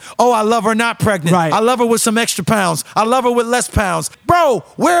pregnant. Oh, I love her not pregnant. Right. I love her with some extra pounds. I love her with less pounds. Bro,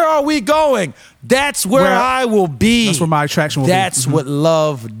 where are we going? That's where I will be. That's where my attraction will be. That's what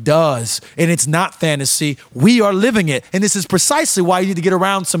love does. And it's not fantasy. We are living it. And this is precisely why you need to get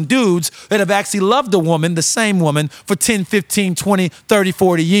around some dudes that have actually loved a woman, the same woman, for 10, 15, 20, 30,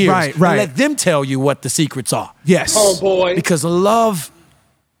 40 years. Right, And right. let them tell you what the secrets are. Yes. Boy. Because love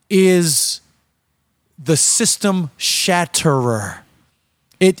is the system shatterer.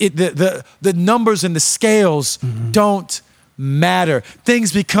 The numbers and the scales don't matter.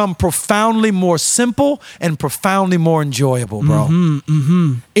 Things become profoundly more simple and profoundly more enjoyable, bro.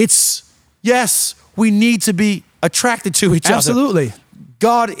 It's, yes, we need to be attracted to each other. Absolutely.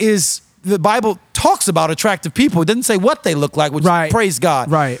 The Bible talks about attractive people. It doesn't say what they look like, which praise God.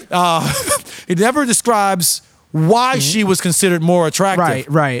 Right. It never describes why she was considered more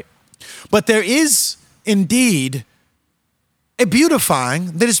attractive. Right. But there is indeed a beautifying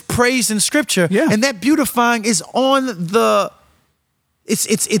that is praised in Scripture, and that beautifying is on the.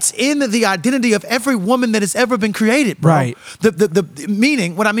 It's in the identity of every woman that has ever been created, bro. Right. The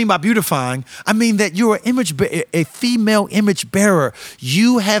meaning, what I mean by beautifying, I mean that you're a female image bearer.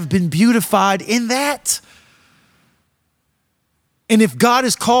 You have been beautified in that. And if God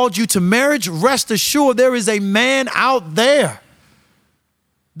has called you to marriage, rest assured there is a man out there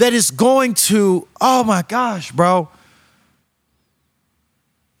that is going to, oh my gosh, bro.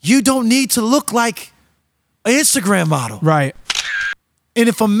 You don't need to look like an Instagram model. Right. And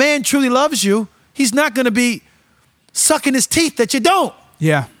if a man truly loves you, he's not going to be sucking his teeth that you don't.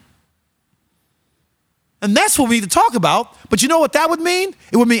 Yeah. And that's what we need to talk about. But you know what that would mean?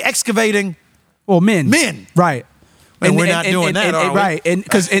 It would mean excavating. Well, men. Right. Right. And we're not doing that, are we? Right. And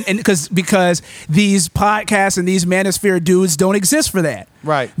because these podcasts and these manosphere dudes don't exist for that.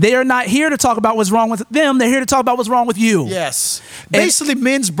 Right. They are not here to talk about what's wrong with them. They're here to talk about what's wrong with you. Yes. Basically,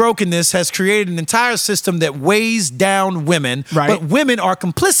 men's brokenness has created an entire system that weighs down women, right, but women are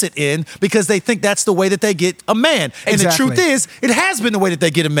complicit in because they think that's the way that they get a man. And the truth is, it has been the way that they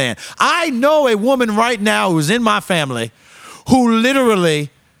get a man. I know a woman right now who's in my family who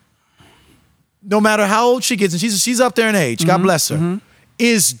literally, no matter how old she gets, and she's up there in age, God bless her,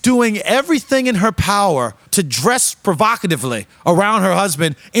 is doing everything in her power to dress provocatively around her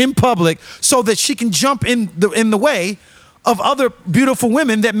husband in public so that she can jump in the way of other beautiful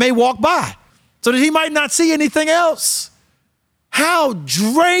women that may walk by so that he might not see anything else. How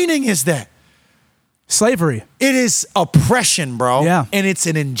draining is that? Slavery. It is oppression, bro. Yeah. And it's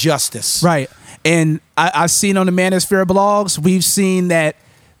an injustice. Right. And I've seen on the Manosphere blogs, we've seen that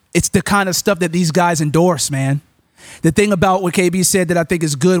it's the kind of stuff that these guys endorse, man. The thing about what KB said that I think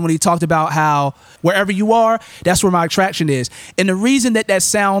is good when he talked about how wherever you are, that's where my attraction is. And the reason that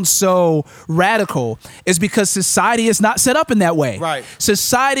sounds so radical is because society is not set up in that way. Right.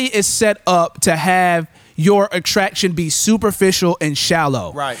 Society is set up to have your attraction be superficial and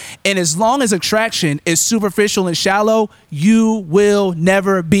shallow. Right. And as long as attraction is superficial and shallow, you will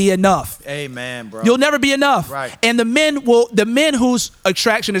never be enough. Amen, bro. You'll never be enough. Right. And the men whose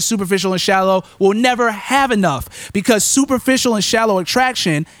attraction is superficial and shallow will never have enough, because superficial and shallow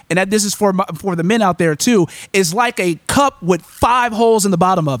attraction, and that this is for the men out there too, is like a cup with 5 holes in the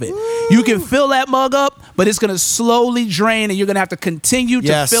bottom of it. Ooh. You can fill that mug up, but it's going to slowly drain, and you're going to have to continue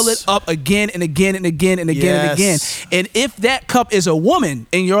to fill it up again and again and again and again and again. And if that cup is a woman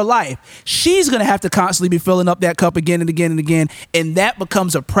in your life, she's going to have to constantly be filling up that cup again and again and again, and that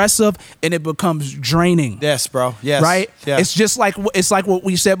becomes oppressive and it becomes draining. Yes, bro. Yes. Right? Yes. It's just like what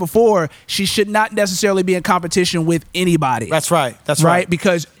we said before. She should not necessarily be in competition with anybody. That's right. That's right.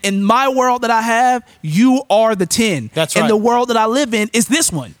 Because in my world that I have, you are the 10. That's right. right. And the world that I live in is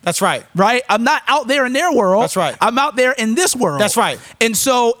this one. That's right. Right? I'm not out there in their world. That's right. I'm out there in this world. That's right. And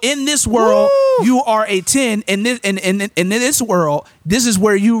so in this world, woo, you are a 10. And in this world, this is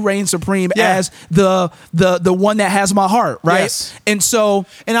where you reign supreme as the one that has my heart, right? Yes. And so,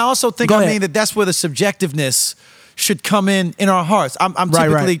 and I also think that's where the subjectiveness should come in our hearts. I'm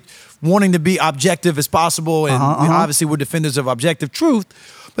typically wanting to be objective as possible, and obviously we're defenders of objective truth,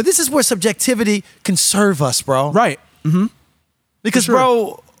 but this is where subjectivity can serve us, bro. Right. Mm-hmm. Because,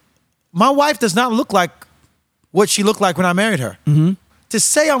 bro, my wife does not look like what she looked like when I married her. Mm-hmm. To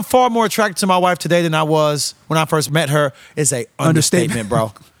say I'm far more attracted to my wife today than I was when I first met her is a understatement,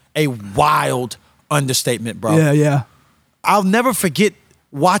 bro. A wild understatement, bro. Yeah, yeah. I'll never forget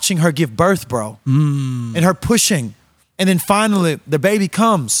watching her give birth, bro, and her pushing. And then finally, the baby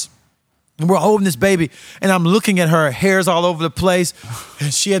comes. And we're holding this baby, and I'm looking at her hair's all over the place.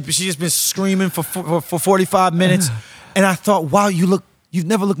 And she just been screaming for 45 minutes. And I thought, wow, you've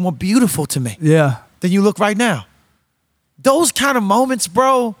never looked more beautiful to me than you look right now. Those kind of moments,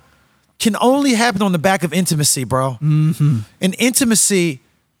 bro, can only happen on the back of intimacy, bro. Mm-hmm. And intimacy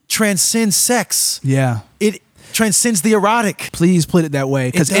transcends sex. Yeah. It transcends the erotic. Please put it that way,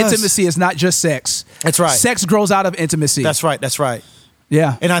 because intimacy is not just sex. That's right. Sex grows out of intimacy. That's right. That's right.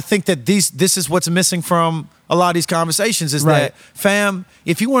 Yeah. And I think that this is what's missing from a lot of these conversations is that, fam,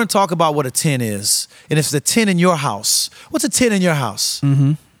 if you want to talk about what a 10 is, and if it's a 10 in your house, what's a 10 in your house?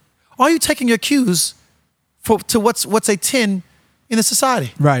 Mm-hmm. Why are you taking your cues to what's a 10 in the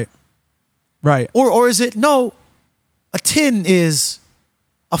society? Right. Right. Or is it, no, a 10 is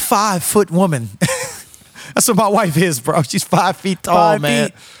a 5-foot woman. That's what my wife is, bro. She's 5 feet tall, 5 man.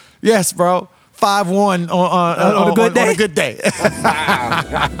 feet. Yes, bro. 5'1" on a good day. On a good day.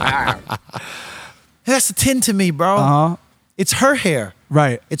 That's a 10 to me, bro. Uh-huh. It's her hair.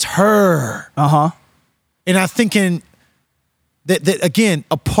 Right. It's her. Uh-huh. And I'm thinking that again,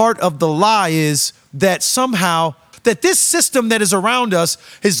 a part of the lie is that somehow that this system that is around us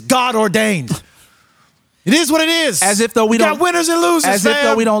is God ordained. It is what it is. As if though we got don't winners and losers. As if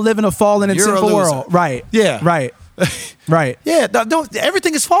though we don't live in a fallen and You're a sinful loser. world. Right. Yeah. Right. Right. Yeah, don't,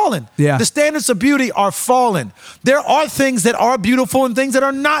 everything is fallen. Yeah. The standards of beauty are fallen. There are things that are beautiful and things that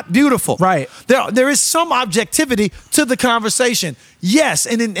are not beautiful. Right. There is some objectivity to the conversation. Yes,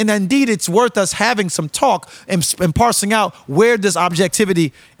 and indeed it's worth us having some talk and parsing out where does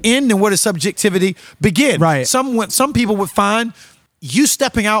objectivity end and where does subjectivity begin. Right. Some people would find you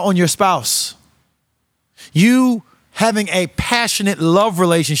stepping out on your spouse, you having a passionate love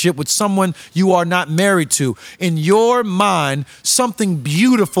relationship with someone you are not married to. In your mind, something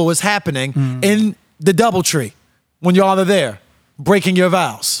beautiful is happening in the DoubleTree when y'all are there, breaking your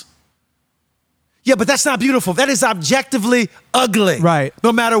vows. Yeah, but that's not beautiful. That is objectively ugly. Right.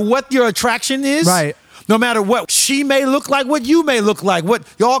 No matter what your attraction is. Right. No matter what she may look like, what you may look like, what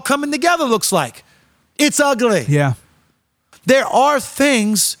y'all coming together looks like. It's ugly. Yeah. There are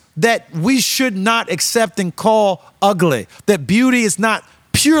things that we should not accept and call ugly. That beauty is not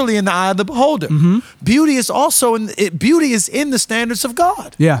purely in the eye of the beholder. Beauty is also beauty is in the standards of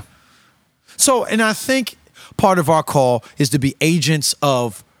God. Yeah. So, and I think part of our call is to be agents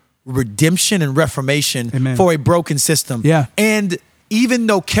of redemption and reformation Amen. for a broken system. Yeah. And even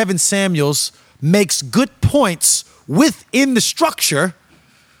though Kevin Samuels makes good points within the structure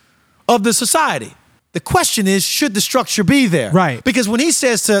of the society, the question is, should the structure be there? Right. Because when he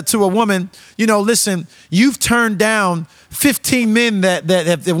says to a woman, you know, listen, you've turned down 15 men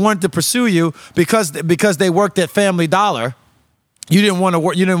that wanted to pursue you because they worked at Family Dollar. You didn't want to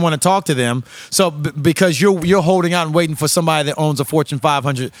work. You didn't want to talk to them. So because you're holding out and waiting for somebody that owns a Fortune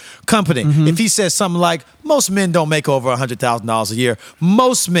 500 company. If he says something like, most men don't make over $100,000 a year.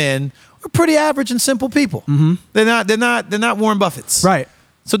 Most men are pretty average and simple people. They're not Warren Buffett's. Right.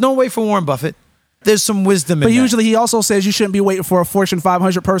 So don't wait for Warren Buffett. There's some wisdom in But that. usually he also says you shouldn't be waiting for a Fortune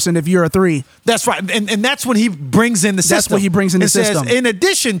 500 person if you're a 3. That's right. And that's when he brings in the system. That's what he brings in the It says, system. in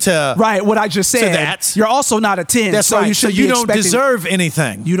addition to Right, what I just said. that. You're also not a 10. That's so right. you should so you be don't expecting- deserve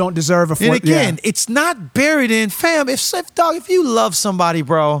anything. You don't deserve a And again, it's not buried in fam. If you love somebody,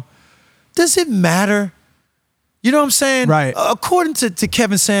 bro, does it matter? You know what I'm saying? Right. According to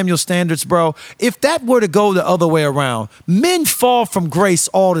Kevin Samuel's standards, bro, if that were to go the other way around, men fall from grace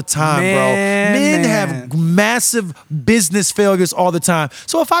all the time, bro. Men have massive business failures all the time.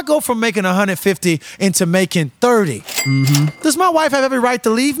 So if I go from making 150 into making 30, does my wife have every right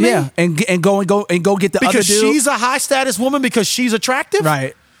to leave me? Yeah, and go get the Because other dude. she's a high status woman because she's attractive?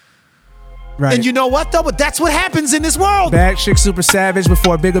 Right. Right. And you know what though? But that's what happens in this world. Bag chick super savage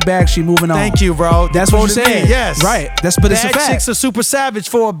before a bigger bag, she moving on. Thank you, bro. That's what you Quoted me, said. Yes. Right. But it's a Bad fact. chicks are super savage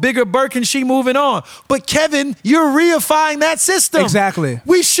for a bigger Birkin. She moving on. But Kevin, you're reifying that system. Exactly.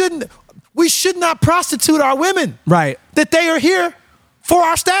 We should not prostitute our women. Right. That they are here for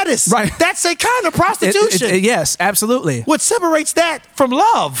our status. Right. That's a kind of prostitution. Yes, absolutely. What separates that from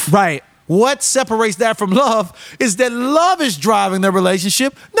love? Right. What separates that from love is that love is driving the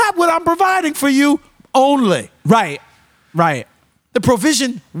relationship, not what I'm providing for you only. Right. Right. The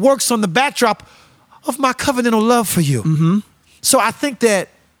provision works on the backdrop of my covenantal love for you. So I think that,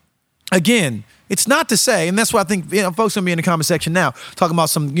 again, it's not to say, and that's why I think folks gonna be in the comment section now talking about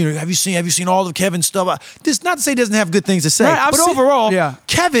some, have you seen all of Kevin's stuff? This is not to say he doesn't have good things to say, Right, but overall, yeah.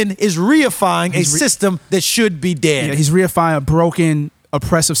 Kevin is reifying a system that should be dead. Yeah, he's reifying a broken,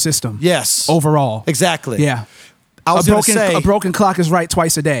 oppressive system. Yes, Overall. exactly. Yeah. I was gonna say, a broken clock is right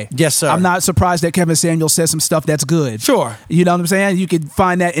twice a day. Yes, sir. I'm not surprised that Kevin Samuel says some stuff that's good. Sure. You know what I'm saying? You can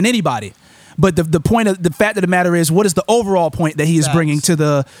find that in anybody. But the fact of the matter is, what is the overall point that he is Facts. bringing to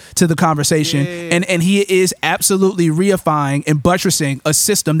the conversation? Yeah. And he is absolutely reifying and buttressing a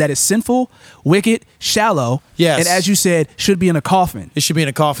system that is sinful, wicked, shallow, Yes. and as you said, should be in a coffin. It should be in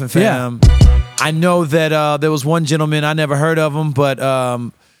a coffin, fam. I know that there was one gentleman, I never heard of him, but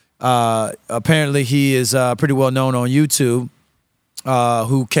apparently he is pretty well known on YouTube,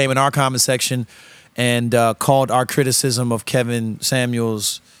 who came in our comment section and called our criticism of Kevin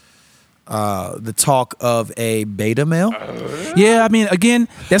Samuels the talk of a beta male. Yeah, I mean, again,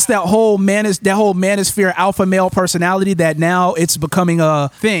 that's that whole manosphere alpha male personality that now it's becoming a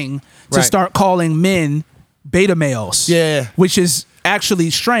thing to Right. start calling men beta males. Yeah. Which is actually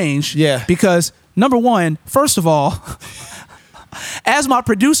strange. Yeah. Because number one, first of all, as my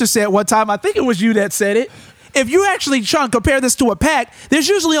producer said one time, I think it was you that said it. If you actually try and compare this to a pack, there's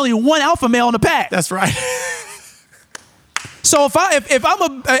usually only one alpha male in the pack. That's right. So are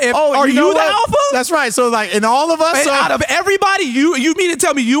you you, know the what? alpha? That's right. So like in all of us, And out of everybody, you mean to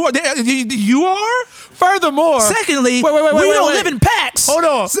tell me you are? furthermore, Secondly, wait, we don't wait. live in packs. Hold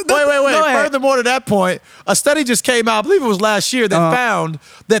on. So Wait. go ahead. Furthermore to that point, a study just came out, I believe it was last year, that found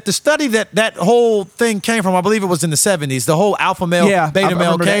that the study that whole thing came from, I believe it was in the 70s, the whole alpha male, Yeah, I beta male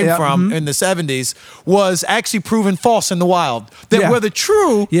remember that, came yeah. from in the 70s, was actually proven false in the wild. That Yeah. where the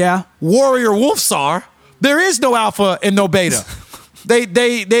true Yeah. warrior wolves are, there is no alpha and no beta. They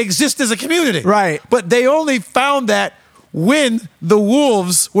exist as a community. Right. But they only found that when the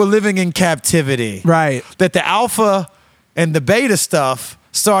wolves were living in captivity. Right. That the alpha and the beta stuff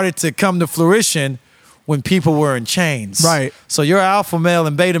started to come to fruition when people were in chains. Right. So your alpha male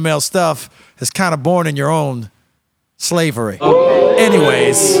and beta male stuff is kind of born in your own slavery.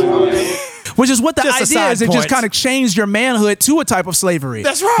 Anyways. Which is what the Just a idea side is. It just point. kind of changed your manhood to a type of slavery.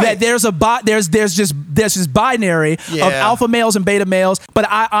 That's right. That there's this binary of Yeah. alpha males and beta males. But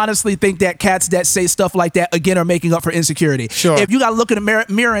I honestly think that cats that say stuff like that again are making up for insecurity. Sure. If you got to look in the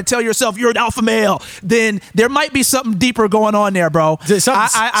mirror and tell yourself you're an alpha male, then there might be something deeper going on there, bro.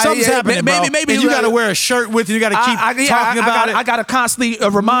 Something's happening, bro. Maybe and you got to wear a shirt with it. You got to keep talking about it. I got to constantly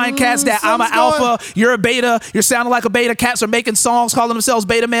remind cats that I'm an something's alpha, you're a beta, you're sounding like a beta. Cats are making songs calling themselves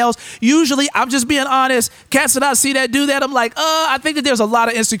beta males. Usually, I'm just being honest. Cats that I see that do that, I'm like, I think that there's a lot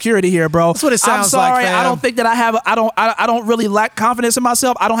of insecurity here, bro. That's what it sounds I'm like, sorry, fam. I don't think that I don't really lack confidence in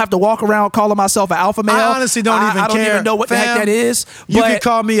myself. I don't have to walk around calling myself an alpha male. I honestly don't even I don't care. even know what the heck Fam, that is. You but can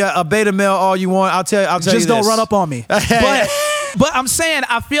call me a beta male all you want. I'll tell you just this. don't run up on me. But I'm saying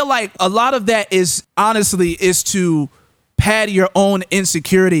I feel like a lot of that is honestly is to pad your own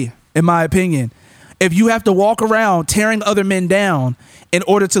insecurity, in my opinion. If you have to walk around tearing other men down in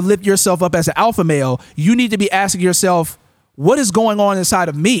order to lift yourself up as an alpha male, you need to be asking yourself, what is going on inside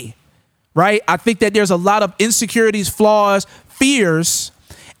of me? Right? I think that there's a lot of insecurities, flaws, fears,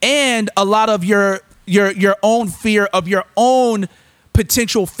 and a lot of your own fear of your own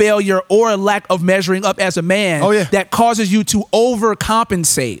potential failure or lack of measuring up as a man. Oh, yeah. That causes you to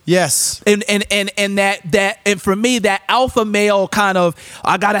overcompensate. Yes. And and for me, that alpha male kind of,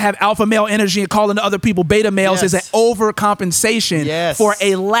 I gotta have alpha male energy and calling other people beta males is an Yes. overcompensation Yes. for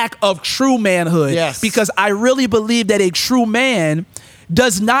a lack of true manhood. Yes. Because I really believe that a true man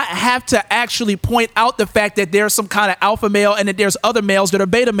does not have to actually point out the fact that there's some kind of alpha male and that there's other males that are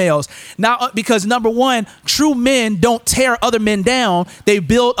beta males. Now, because number one, true men don't tear other men down; they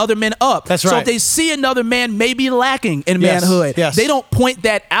build other men up. That's So right. if they see another man maybe lacking in Yes, manhood, yes. they don't point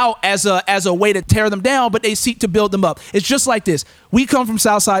that out as a way to tear them down, but they seek to build them up. It's just like this. We come from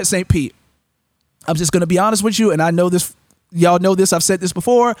Southside St. Pete. I'm just gonna be honest with you, and I know this. Y'all know this. I've said this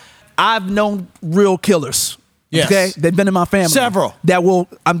before. I've known real killers. Yes. Okay, they've been in my family. Several. That will.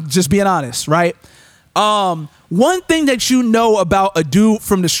 I'm just being honest, right? One thing that you know about a dude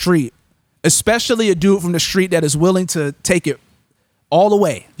from the street, especially a dude from the street that is willing to take it all the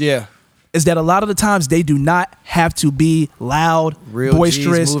way, Yeah. is that a lot of the times they do not have to be loud, Real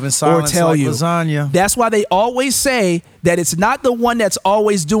boisterous, G's moving or silence tell like you. lasagna. That's why they always say that it's not the one that's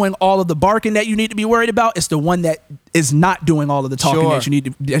always doing all of the barking that you need to be worried about. It's the one that is not doing all of the talking Sure.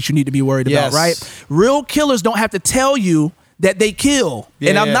 that you need to be worried Yes. about, right? Real killers don't have to tell you that they kill.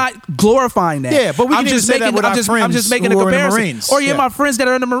 And I'm Yeah. not glorifying that. Yeah, but we I'm can even just say that making with our I'm friends just making a who are in the comparison. Marines. Or Yeah. my friends that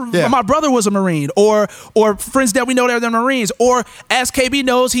are in the Yeah. my brother was a Marine, or friends that we know that are in the Marines, or as KB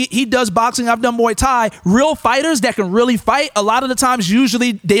knows, he does boxing. I've done Muay Thai. Real fighters that can really fight. A lot of the times,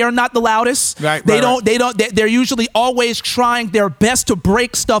 usually they are not the loudest. Right, They right, don't. right. They don't. They're usually always trying their best to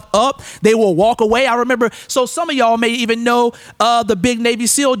break stuff up. They will walk away. I remember. So some of y'all may even know the big Navy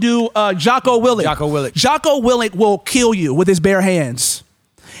SEAL dude, Jocko Willink. Jocko Willink. Jocko Willink will kill you with his bare hands.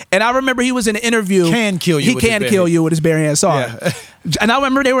 And I remember he was in an interview. Can kill you He with his can bare kill hands. you with his bare hands. Sorry. Yeah. And I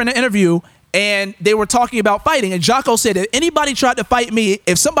remember they were in an interview and they were talking about fighting. And Jocko said, if anybody tried to fight me,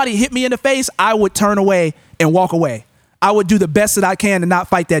 if somebody hit me in the face, I would turn away and walk away. I would do the best that I can to not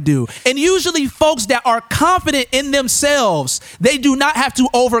fight that dude. And usually folks that are confident in themselves, they do not have to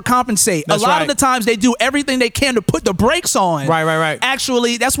overcompensate. That's a lot right. of the times they do everything they can to put the brakes on. Right.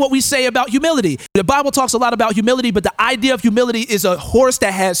 Actually, that's what we say about humility. The Bible talks a lot about humility, but the idea of humility is a horse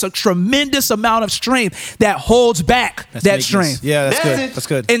that has a tremendous amount of strength that holds back that meekness. strength. Yeah, that's good. That's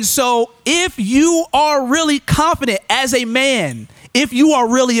good. And so if you are really confident as a man, if you are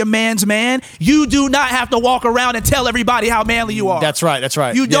really a man's man, you do not have to walk around and tell everybody how manly you are. That's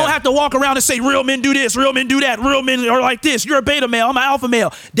right. You don't have to walk around and say real men do this, real men do that, real men are like this. You're a beta male, I'm an alpha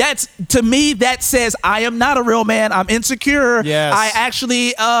male. That's, to me, that says I am not a real man. I'm insecure. Yes. I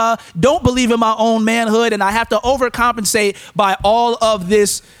actually don't believe in my own manhood, and I have to overcompensate by all of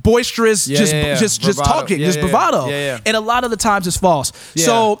this boisterous, just Bravado. talking, just bravado. Yeah. And a lot of the times it's false. Yeah.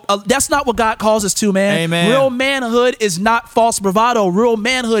 So that's not what God calls us to, man. Amen. Real manhood is not false bravado. Real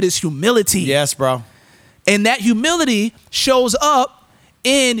manhood is humility. Yes, bro. And that humility shows up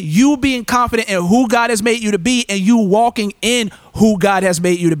in you being confident in who God has made you to be and you walking in who God has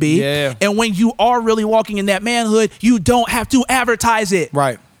made you to be. Yeah. And when you are really walking in that manhood, you don't have to advertise it.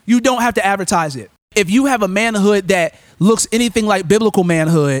 Right. You don't have to advertise it. If you have a manhood that looks anything like biblical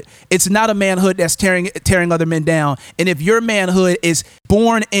manhood, it's not a manhood that's tearing other men down. And if your manhood is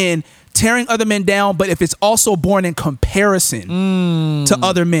born in tearing other men down, but if it's also born in comparison to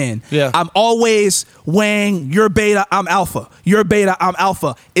other men, I'm always weighing you're beta, I'm alpha. You're beta, I'm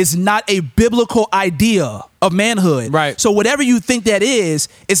alpha. It's not a biblical idea of manhood. Right. So whatever you think that is,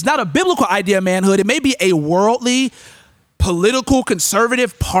 it's not a biblical idea of manhood. It may be a worldly, political,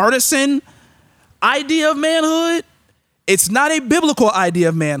 conservative, partisan idea of manhood. It's not a biblical idea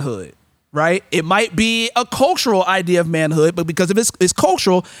of manhood, right? It might be a cultural idea of manhood, but because of it's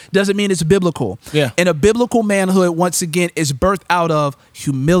cultural doesn't mean it's biblical. Yeah. And a biblical manhood, once again, is birthed out of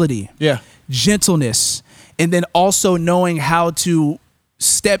humility, gentleness, and then also knowing how to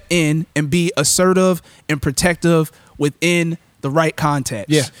step in and be assertive and protective within the right context.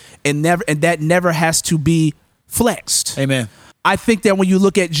 Yeah. And that never has to be flexed. Amen. I think that when you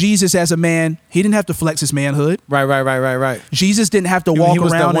look at Jesus as a man, he didn't have to flex his manhood. Right. Jesus didn't have to He walk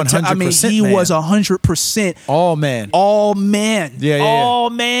was the around and 100% he man. was 100% All man. all man. Yeah. All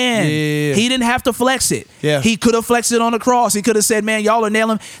man. Yeah. He didn't have to flex it. Yeah. He could have flexed it on the cross. He could have said, man, y'all are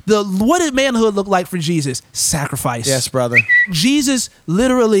nailing. What did manhood look like for Jesus? Sacrifice. Yes, brother. Jesus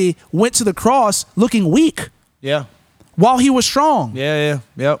literally went to the cross looking weak Yeah. while he was strong.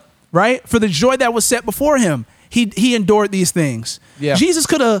 Yep. Right? For the joy that was set before him, he endured these things. Yeah. Jesus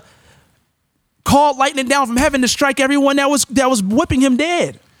could have called lightning down from heaven to strike everyone that was whipping him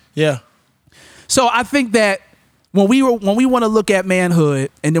dead. Yeah. So I think that when we want to look at manhood,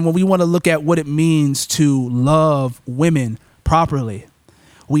 and then when we want to look at what it means to love women properly,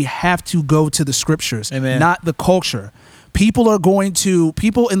 we have to go to the scriptures, Amen. not the culture. People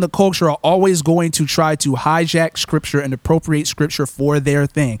in the culture are always going to try to hijack scripture and appropriate scripture for their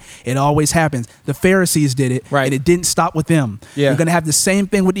thing. It always happens. The Pharisees did it, Right. and it didn't stop with them. Yeah. You're going to have the same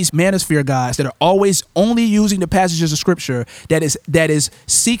thing with these manosphere guys that are always only using the passages of scripture that is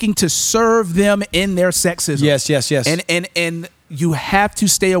seeking to serve them in their sexism. Yes. And you have to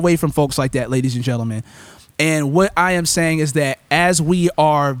stay away from folks like that, ladies and gentlemen. And what I am saying is that as we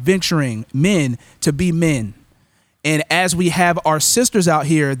are venturing men to be men, and as we have our sisters out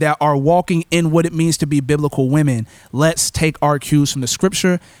here that are walking in what it means to be biblical women, let's take our cues from the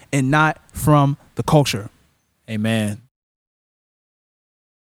scripture and not from the culture. Amen.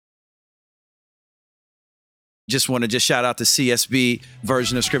 Just want to shout out the CSB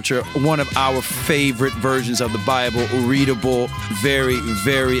version of scripture, one of our favorite versions of the Bible, readable, very,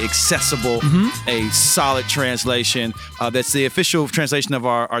 very accessible, a solid translation. That's the official translation of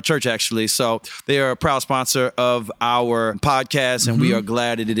our church, actually. So they are a proud sponsor of our podcast, and we are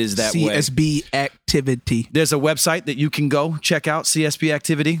glad that it is that way. CSB Activity. There's a website that you can go check out, CSB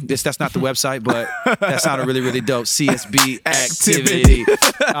Activity. That's not the website, but that sounded really, really dope. CSB Activity.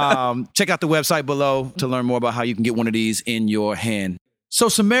 Check out the website below to learn more about how you can get one of these in your hand. So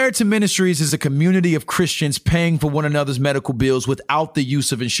Samaritan Ministries is a community of Christians paying for one another's medical bills without the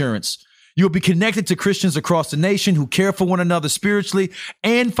use of insurance. You'll be connected to Christians across the nation who care for one another spiritually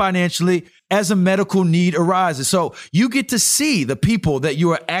and financially as a medical need arises. So you get to see the people that you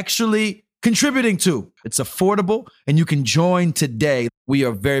are actually contributing to. It's affordable and you can join today. We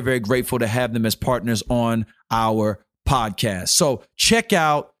are very, very grateful to have them as partners on our podcast. So check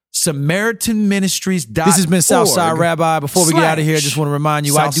out SamaritanMinistries.org. This has been Southside Rabbi. Before we get out of here, I just want to remind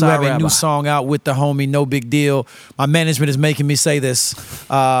you, I do have a new song out with the homie, No Big Deal. My management is making me say this,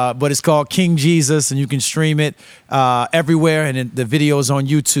 but it's called King Jesus, and you can stream it everywhere, and the video is on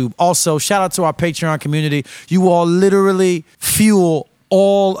YouTube. Also, shout out to our Patreon community. You all literally fuel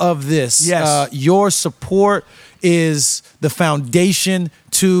all of this. Yes. Your support is the foundation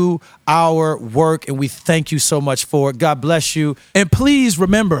to our work, and we thank you so much for it. God bless you. And please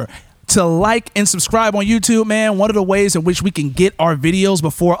remember to like and subscribe on YouTube, man. One of the ways in which we can get our videos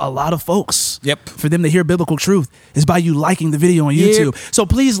before a lot of folks. Yep. For them to hear biblical truth is by you liking the video on YouTube. So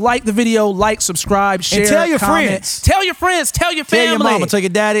please like the video, like, subscribe, share, and tell your comment. friends. Tell your friends, tell your family. Tell your mama, tell your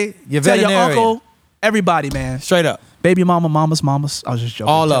daddy, your tell veterinarian. your uncle, everybody, man. Straight up. Baby mama, mamas. I was just joking.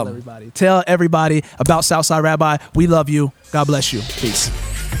 All tell of them. everybody. Tell everybody about Southside Rabbi. We love you. God bless you. Peace.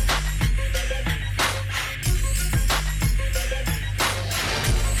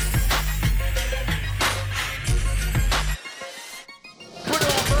 Put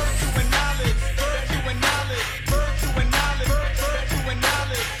on virtue and knowledge, virtue and knowledge, virtue and knowledge, virtue and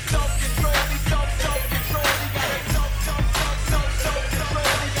knowledge. Self-control, self-control. He got it. Self-control.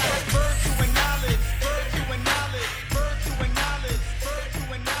 He got it. Virtue and knowledge, virtue and knowledge, virtue and knowledge, virtue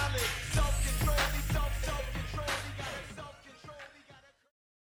and knowledge. Self-control, self-control. He got it. Self-control. He got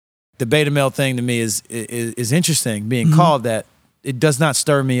it. The beta male thing to me is interesting. Being called that, it does not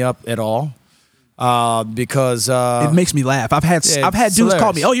stir me up at all. Because it makes me laugh. I've had dudes hilarious.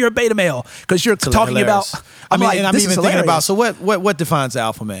 call me, "Oh, you're a beta male," because you're talking hilarious. about. I'm like, even this is thinking about. hilarious. So what defines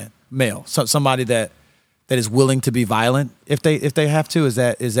alpha male? So somebody that is willing to be violent if they have to. Is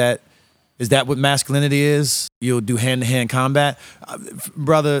that what masculinity is? You'll do hand-to-hand combat,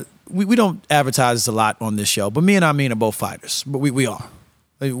 brother. We don't advertise this a lot on this show, but me and Amin are both fighters. But we are.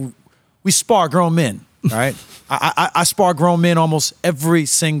 We spar grown men. All right. I spar grown men almost every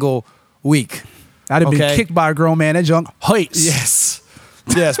single week. I'd have been kicked by a grown man. That junk hurts.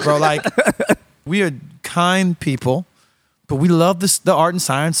 Yes, bro. Like, we are kind people, but we love the art and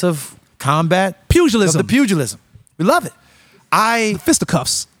science of combat. Pugilism. Of the pugilism. We love it.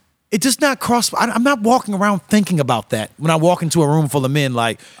 Fisticuffs. It does not cross. I'm not walking around thinking about that when I walk into a room full of men.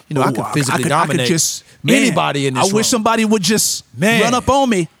 Like, I could physically dominate anybody in this room. I wish somebody would just run up on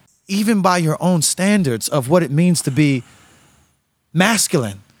me. Even by your own standards of what it means to be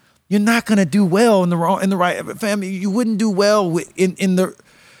masculine, you're not gonna do well in the right family. You wouldn't do well in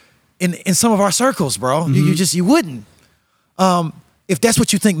some of our circles, bro. Mm-hmm. You wouldn't. If that's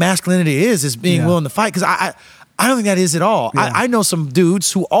what you think masculinity is being willing to fight. Because I don't think that is at all. Yeah. I know some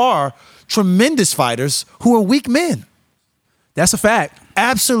dudes who are tremendous fighters who are weak men. That's a fact.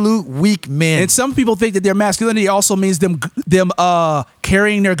 Absolute weak men. And some people think that their masculinity also means them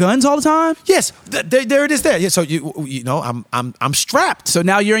carrying their guns all the time. Yes, there it is. There. Yeah. So I'm strapped. So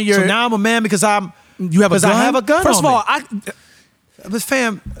now you're in your. So now I'm a man because I have a gun. I have a gun. First of all, but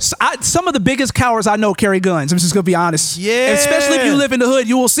fam, some of the biggest cowards I know carry guns. I'm just gonna be honest. Yeah. Especially if you live in the hood,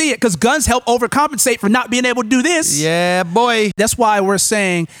 you will see it because guns help overcompensate for not being able to do this. Yeah, boy. That's why we're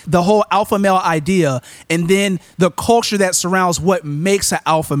saying the whole alpha male idea, and then the culture that surrounds what makes an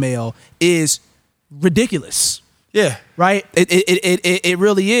alpha male is ridiculous. Yeah. Right? It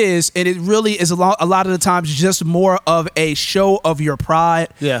really is. And it really is a lot of the times just more of a show of your pride,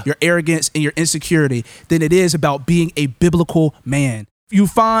 your arrogance, and your insecurity than it is about being a biblical man. You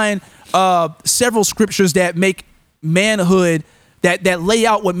find several scriptures that make manhood, that lay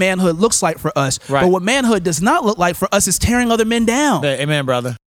out what manhood looks like for us. Right. But what manhood does not look like for us is tearing other men down. Amen, brother.